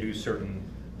ability to do certain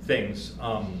things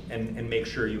and make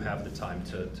sure you have the time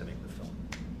to make the film.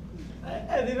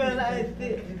 Everyone, I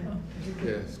think.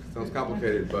 Yes, sounds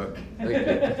complicated, but thank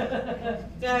you.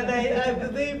 God, I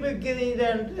believe we're getting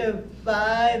down to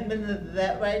 5 minutes. Is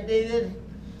that right, David?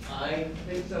 I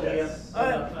think so, yes.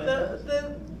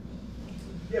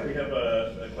 Yeah, we have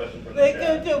a question from the Let's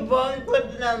chat. go to one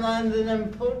question online, and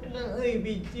unfortunately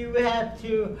we do have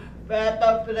to wrap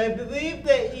up, but I believe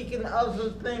that you can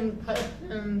also send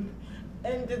questions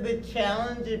into the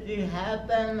challenge if you have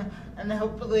them, and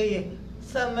hopefully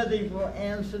somebody will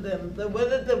answer them. So what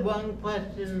is the one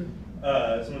question?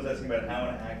 Someone's asking about how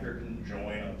an actor can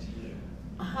join a team.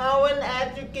 How an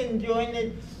actor can join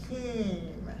a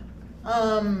team.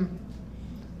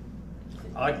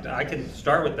 I can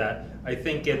start with that. I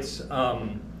think it's,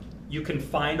 you can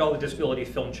find all the Disability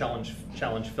Film Challenge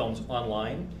films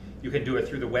online. You can do it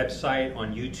through the website,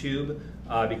 on YouTube,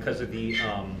 because of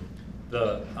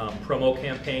the promo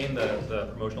campaign, the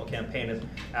promotional campaign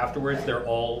afterwards. They're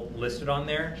all listed on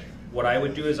there. What I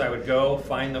would do is I would go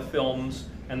find the films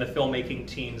and the filmmaking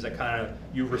teams that kind of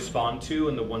you respond to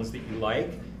and the ones that you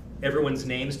like. Everyone's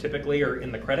names typically are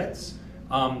in the credits.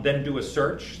 Then do a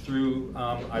search through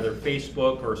either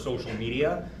Facebook or social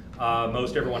media.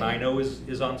 Most everyone I know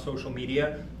is on social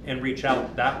media, and reach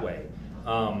out that way.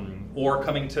 Or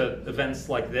coming to events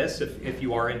like this, if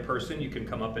you are in person, you can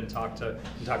come up and talk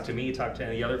to me, talk to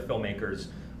any other filmmakers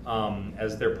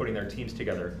as they're putting their teams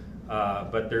together.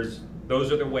 But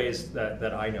those are the ways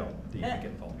that I know that you can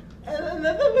get involved. And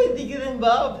another way to get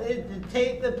involved is to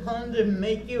take the plunge and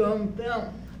make your own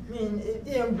film. I mean,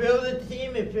 build a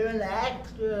team. If you're an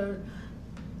actor,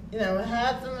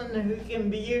 have someone who can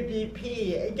be your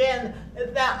DP. Again,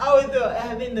 it's not always about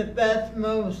having the best,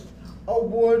 most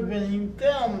award-winning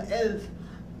film. Is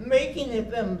making a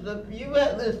film. So if you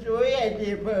have a story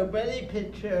idea for a ready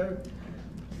picture,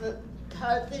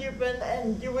 talk to your friend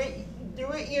and do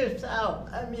it yourself.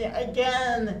 I mean,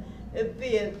 again, it's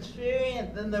the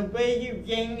experience, and the way you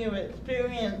gain your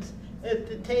experience is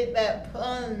to take that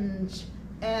plunge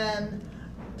and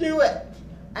do it,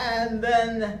 and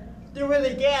then do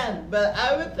it again. But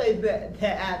I would say that to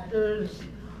actors,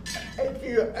 if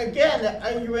you, again,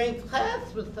 are you in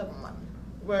class with someone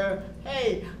where,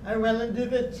 hey, I want to do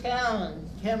the challenge,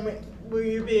 will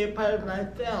you be a part of my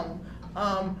film?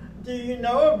 Do you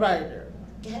know a writer?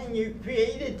 Can you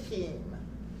create a team?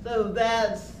 So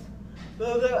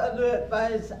those are other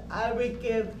advice I would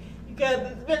give,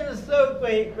 because it's been so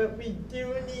great, but we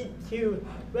do need to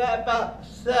wrap up.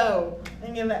 So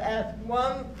I'm going to ask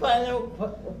one final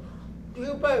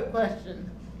two-part question.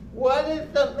 What is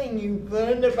something you've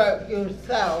learned about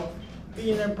yourself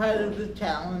being a part of the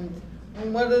challenge?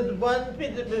 And what is one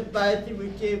piece of advice you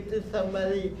would give to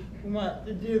somebody who wants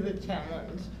to do the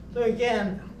challenge? So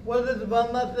again, what is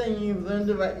one lesson you've learned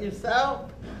about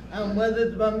yourself? And what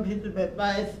is one piece of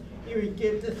advice you would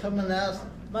give to someone else?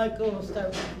 Michael, we'll start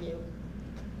with you.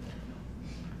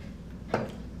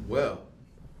 Well,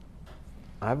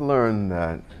 I've learned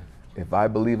that if I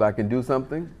believe I can do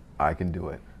something, I can do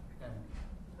it.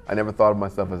 I never thought of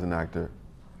myself as an actor.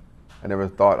 I never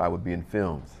thought I would be in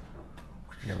films.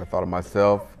 I never thought of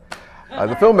myself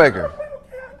as a filmmaker.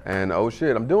 And oh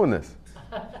shit, I'm doing this.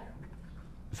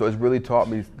 So it's really taught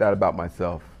me that about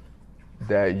myself,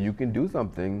 that you can do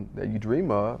something that you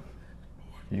dream of.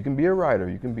 You can be a writer,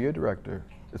 you can be a director.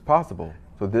 It's possible.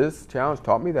 So this challenge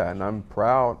taught me that, and I'm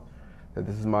proud that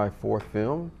this is my 4th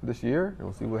film this year, and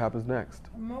we'll see what happens next.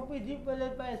 What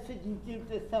advice would you give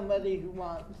to somebody who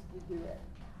wants to do it?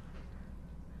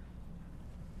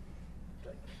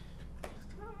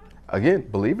 Again,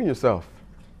 believe in yourself.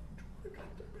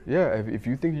 Yeah, if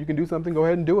you think you can do something, go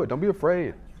ahead and do it. Don't be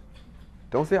afraid.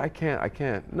 Don't say, I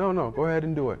can't. No, go ahead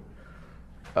and do it.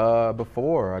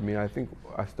 I think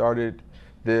I started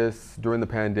this during the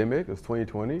pandemic. It was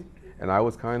 2020, and I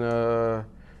was kind of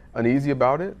uneasy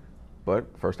about it. But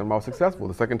first time I was successful,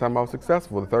 the second time I was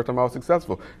successful, the third time I was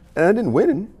successful. And I didn't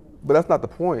win, but that's not the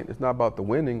point. It's not about the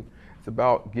winning. It's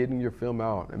about getting your film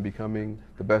out and becoming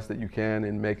the best that you can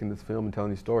in making this film and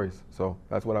telling these stories. So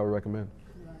that's what I would recommend.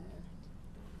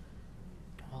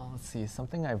 Well, let's see.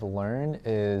 Something I've learned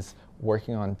is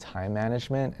working on time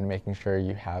management and making sure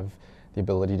you have the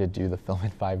ability to do the film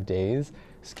in 5 days.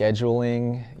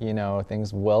 Scheduling,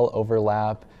 things will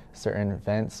overlap. Certain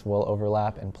events will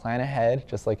overlap, and plan ahead,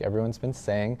 just like everyone's been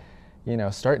saying.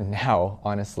 Start now,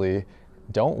 honestly.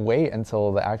 Don't wait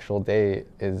until the actual day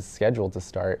is scheduled to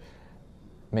start.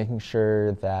 Making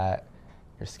sure that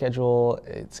your schedule,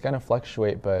 it's going to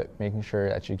fluctuate, but making sure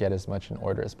that you get as much in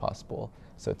order as possible.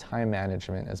 So time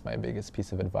management is my biggest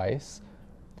piece of advice.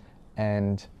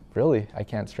 And really, I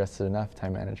can't stress it enough,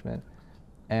 time management.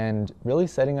 And really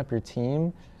setting up your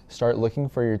team, start looking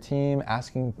for your team,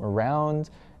 asking around,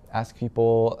 ask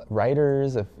people,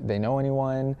 writers, if they know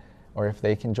anyone, or if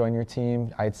they can join your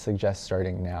team. I'd suggest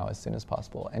starting now as soon as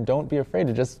possible. And don't be afraid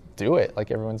to just do it,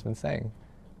 like everyone's been saying.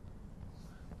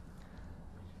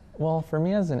 Well, for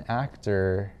me as an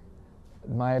actor,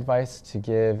 my advice to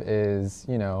give is,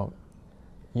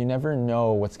 you never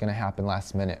know what's going to happen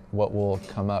last minute, what will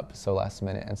come up so last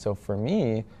minute. And so for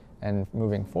me, and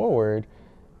moving forward,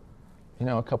 you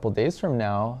know, a couple days from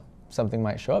now, something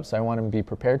might show up, so I want to be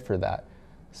prepared for that.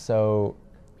 So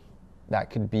that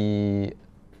could be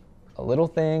a little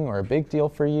thing or a big deal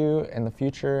for you in the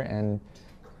future, and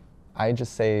I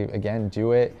just say, again,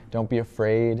 do it. Don't be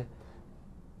afraid.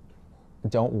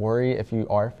 Don't worry if you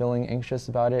are feeling anxious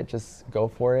about it, just go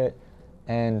for it.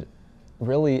 And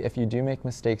really, if you do make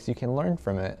mistakes, you can learn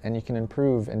from it, and you can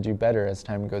improve and do better as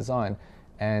time goes on.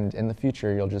 And in the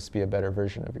future, you'll just be a better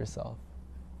version of yourself.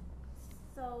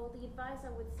 So the advice I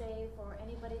would say for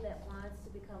anybody that wants to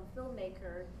become a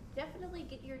filmmaker, definitely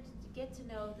get to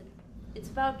know that it's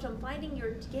about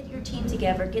get your team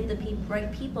together, get the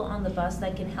right people on the bus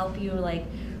that can help you like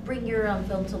bring your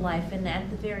film to life. And at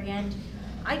the very end,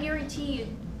 I guarantee you,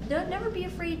 never be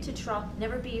afraid to try.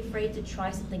 Never be afraid to try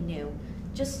something new.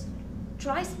 Just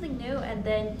try something new, and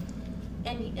then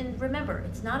and remember,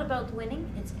 it's not about winning.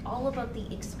 It's all about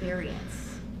the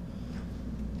experience.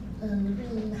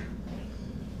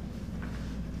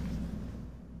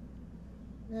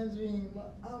 Nazreen,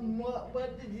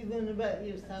 what did you learn about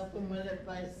yourself, and what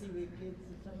advice you would give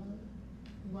to someone?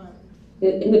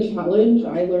 In the challenge,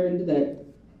 I learned that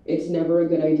it's never a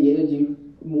good idea to do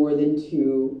more than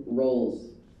 2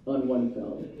 roles on one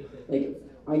film. Like,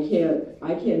 I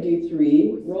can't do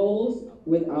 3 roles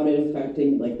without it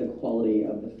affecting like the quality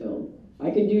of the film.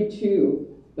 I can do 2,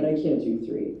 but I can't do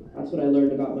 3. That's what I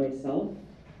learned about myself.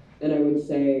 And I would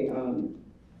say,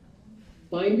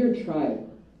 find your tribe.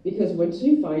 Because once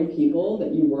you find people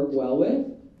that you work well with,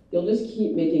 you'll just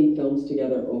keep making films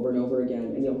together over and over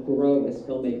again, and you'll grow as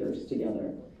filmmakers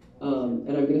together.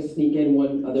 And I'm gonna sneak in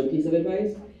one other piece of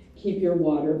advice. Keep your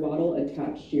water bottle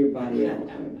attached to your body at all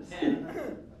times.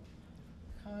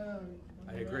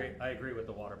 I agree with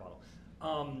the water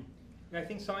bottle. I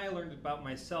think something I learned about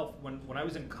myself when I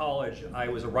was in college, I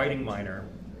was a writing minor,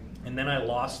 and then I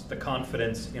lost the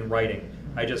confidence in writing.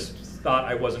 I just thought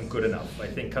I wasn't good enough. I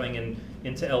think coming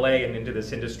into LA and into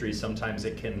this industry, sometimes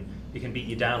it can beat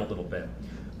you down a little bit.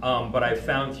 But I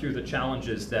found through the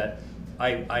challenges that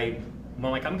I'm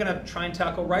like, I'm gonna try and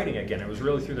tackle writing again. It was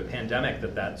really through the pandemic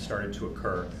that started to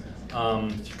occur.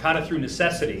 Kind of through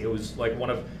necessity. It was like one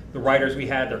of the writers we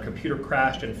had, their computer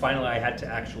crashed, and finally I had to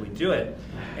actually do it.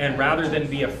 And rather than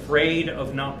be afraid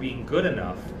of not being good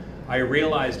enough, I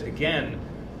realized again,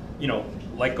 you know,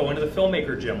 like going to the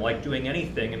filmmaker gym, like doing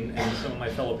anything, and some of my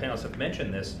fellow panelists have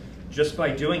mentioned this, just by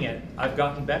doing it, I've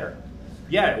gotten better.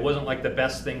 Yeah, it wasn't like the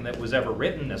best thing that was ever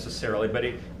written necessarily, but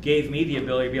it gave me the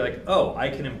ability to be like, oh, I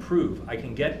can improve, I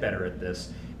can get better at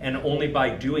this. And only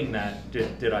by doing that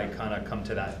did I kind of come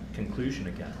to that conclusion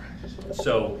again.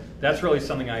 So that's really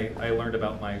something I learned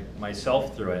about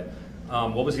myself through it.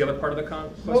 What was the other part of the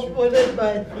question? What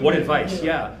advice? What advice,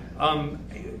 yeah.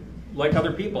 Like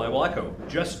other people, I will echo,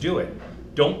 just do it.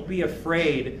 Don't be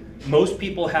afraid. Most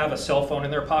people have a cell phone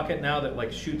in their pocket now that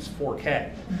like shoots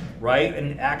 4K, right?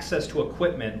 And access to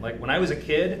equipment. Like when I was a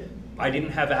kid, I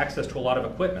didn't have access to a lot of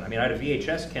equipment. I mean, I had a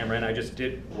VHS camera and I just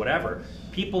did whatever.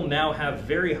 People now have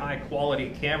very high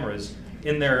quality cameras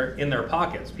in their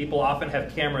pockets. People often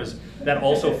have cameras that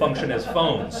also function as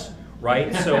phones,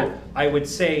 right? So I would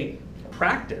say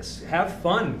practice, have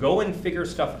fun, go and figure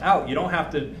stuff out. You don't have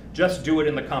to just do it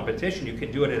in the competition. You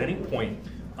can do it at any point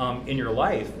in your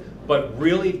life, but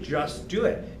really just do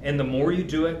it. And the more you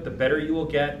do it, the better you will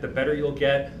get,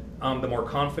 the more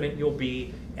confident you'll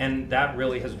be, and that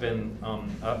really has been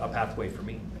a pathway for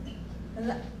me.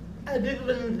 And I just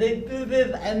want to say through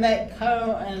this, I met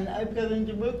Carl, and I've gotten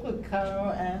to work with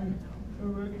Carl, and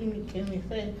we're working, can we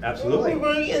say? Absolutely.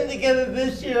 We're working together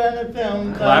this year on a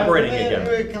film. Collaborating again.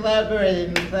 We're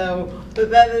collaborating, so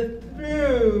that is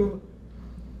through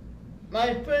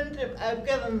my friendship. I've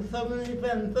gotten so many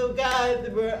friends. So guys,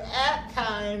 we're at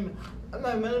time. I'm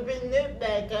going to bring Nick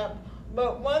back up.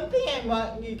 But one thing I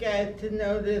want you guys to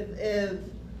notice is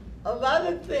a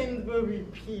lot of things were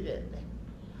repeated.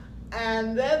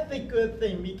 And that's a good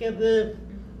thing, because if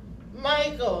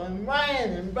Michael and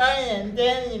Ryan and Brian and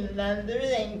Danny and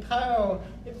Andrea and Carl,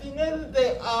 if you notice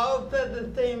they all said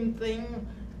the same thing,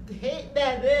 take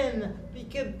that in,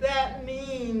 because that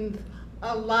means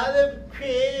a lot of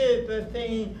creatives are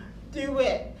saying, do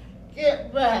it,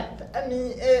 get rest. I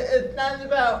mean, it's not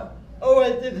about, oh,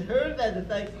 I just heard that. It's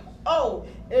like, oh,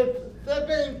 if so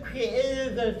many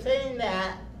creators are saying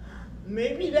that,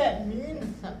 maybe that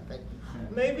means something.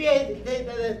 Maybe I should take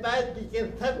that advice,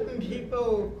 because so many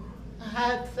people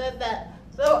have said that.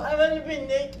 So I'm going to bring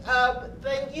Nick up.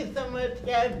 Thank you so much,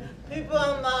 guys. People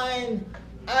online,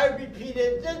 I repeat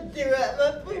it, just do it.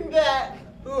 Let's bring back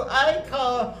who I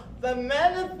call the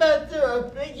manifesto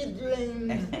of big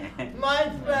dreams,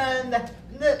 my friend,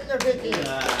 Nick Novicki.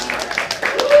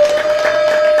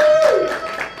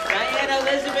 Diana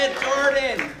Elizabeth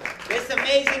Jordan, this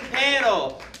amazing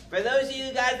panel. For those of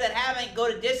you guys that haven't,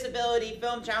 go to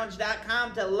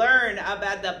disabilityfilmchallenge.com to learn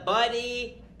about the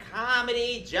buddy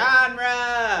comedy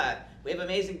genre. We have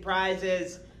amazing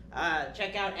prizes.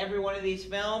 Check out every one of these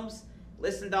films.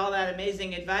 Listen to all that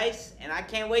amazing advice, and I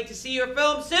can't wait to see your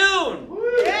film soon.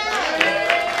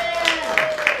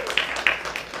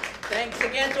 Thanks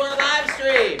again to our live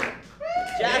stream.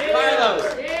 Jack Carlos,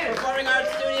 Performing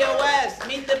Arts Studio West,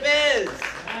 Meet the Biz.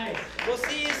 We'll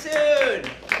see you soon.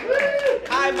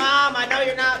 Hi, Mom. I know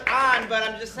you're not on, but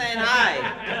I'm just saying hi.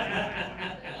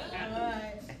 All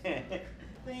right.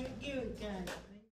 Thank you, Jen.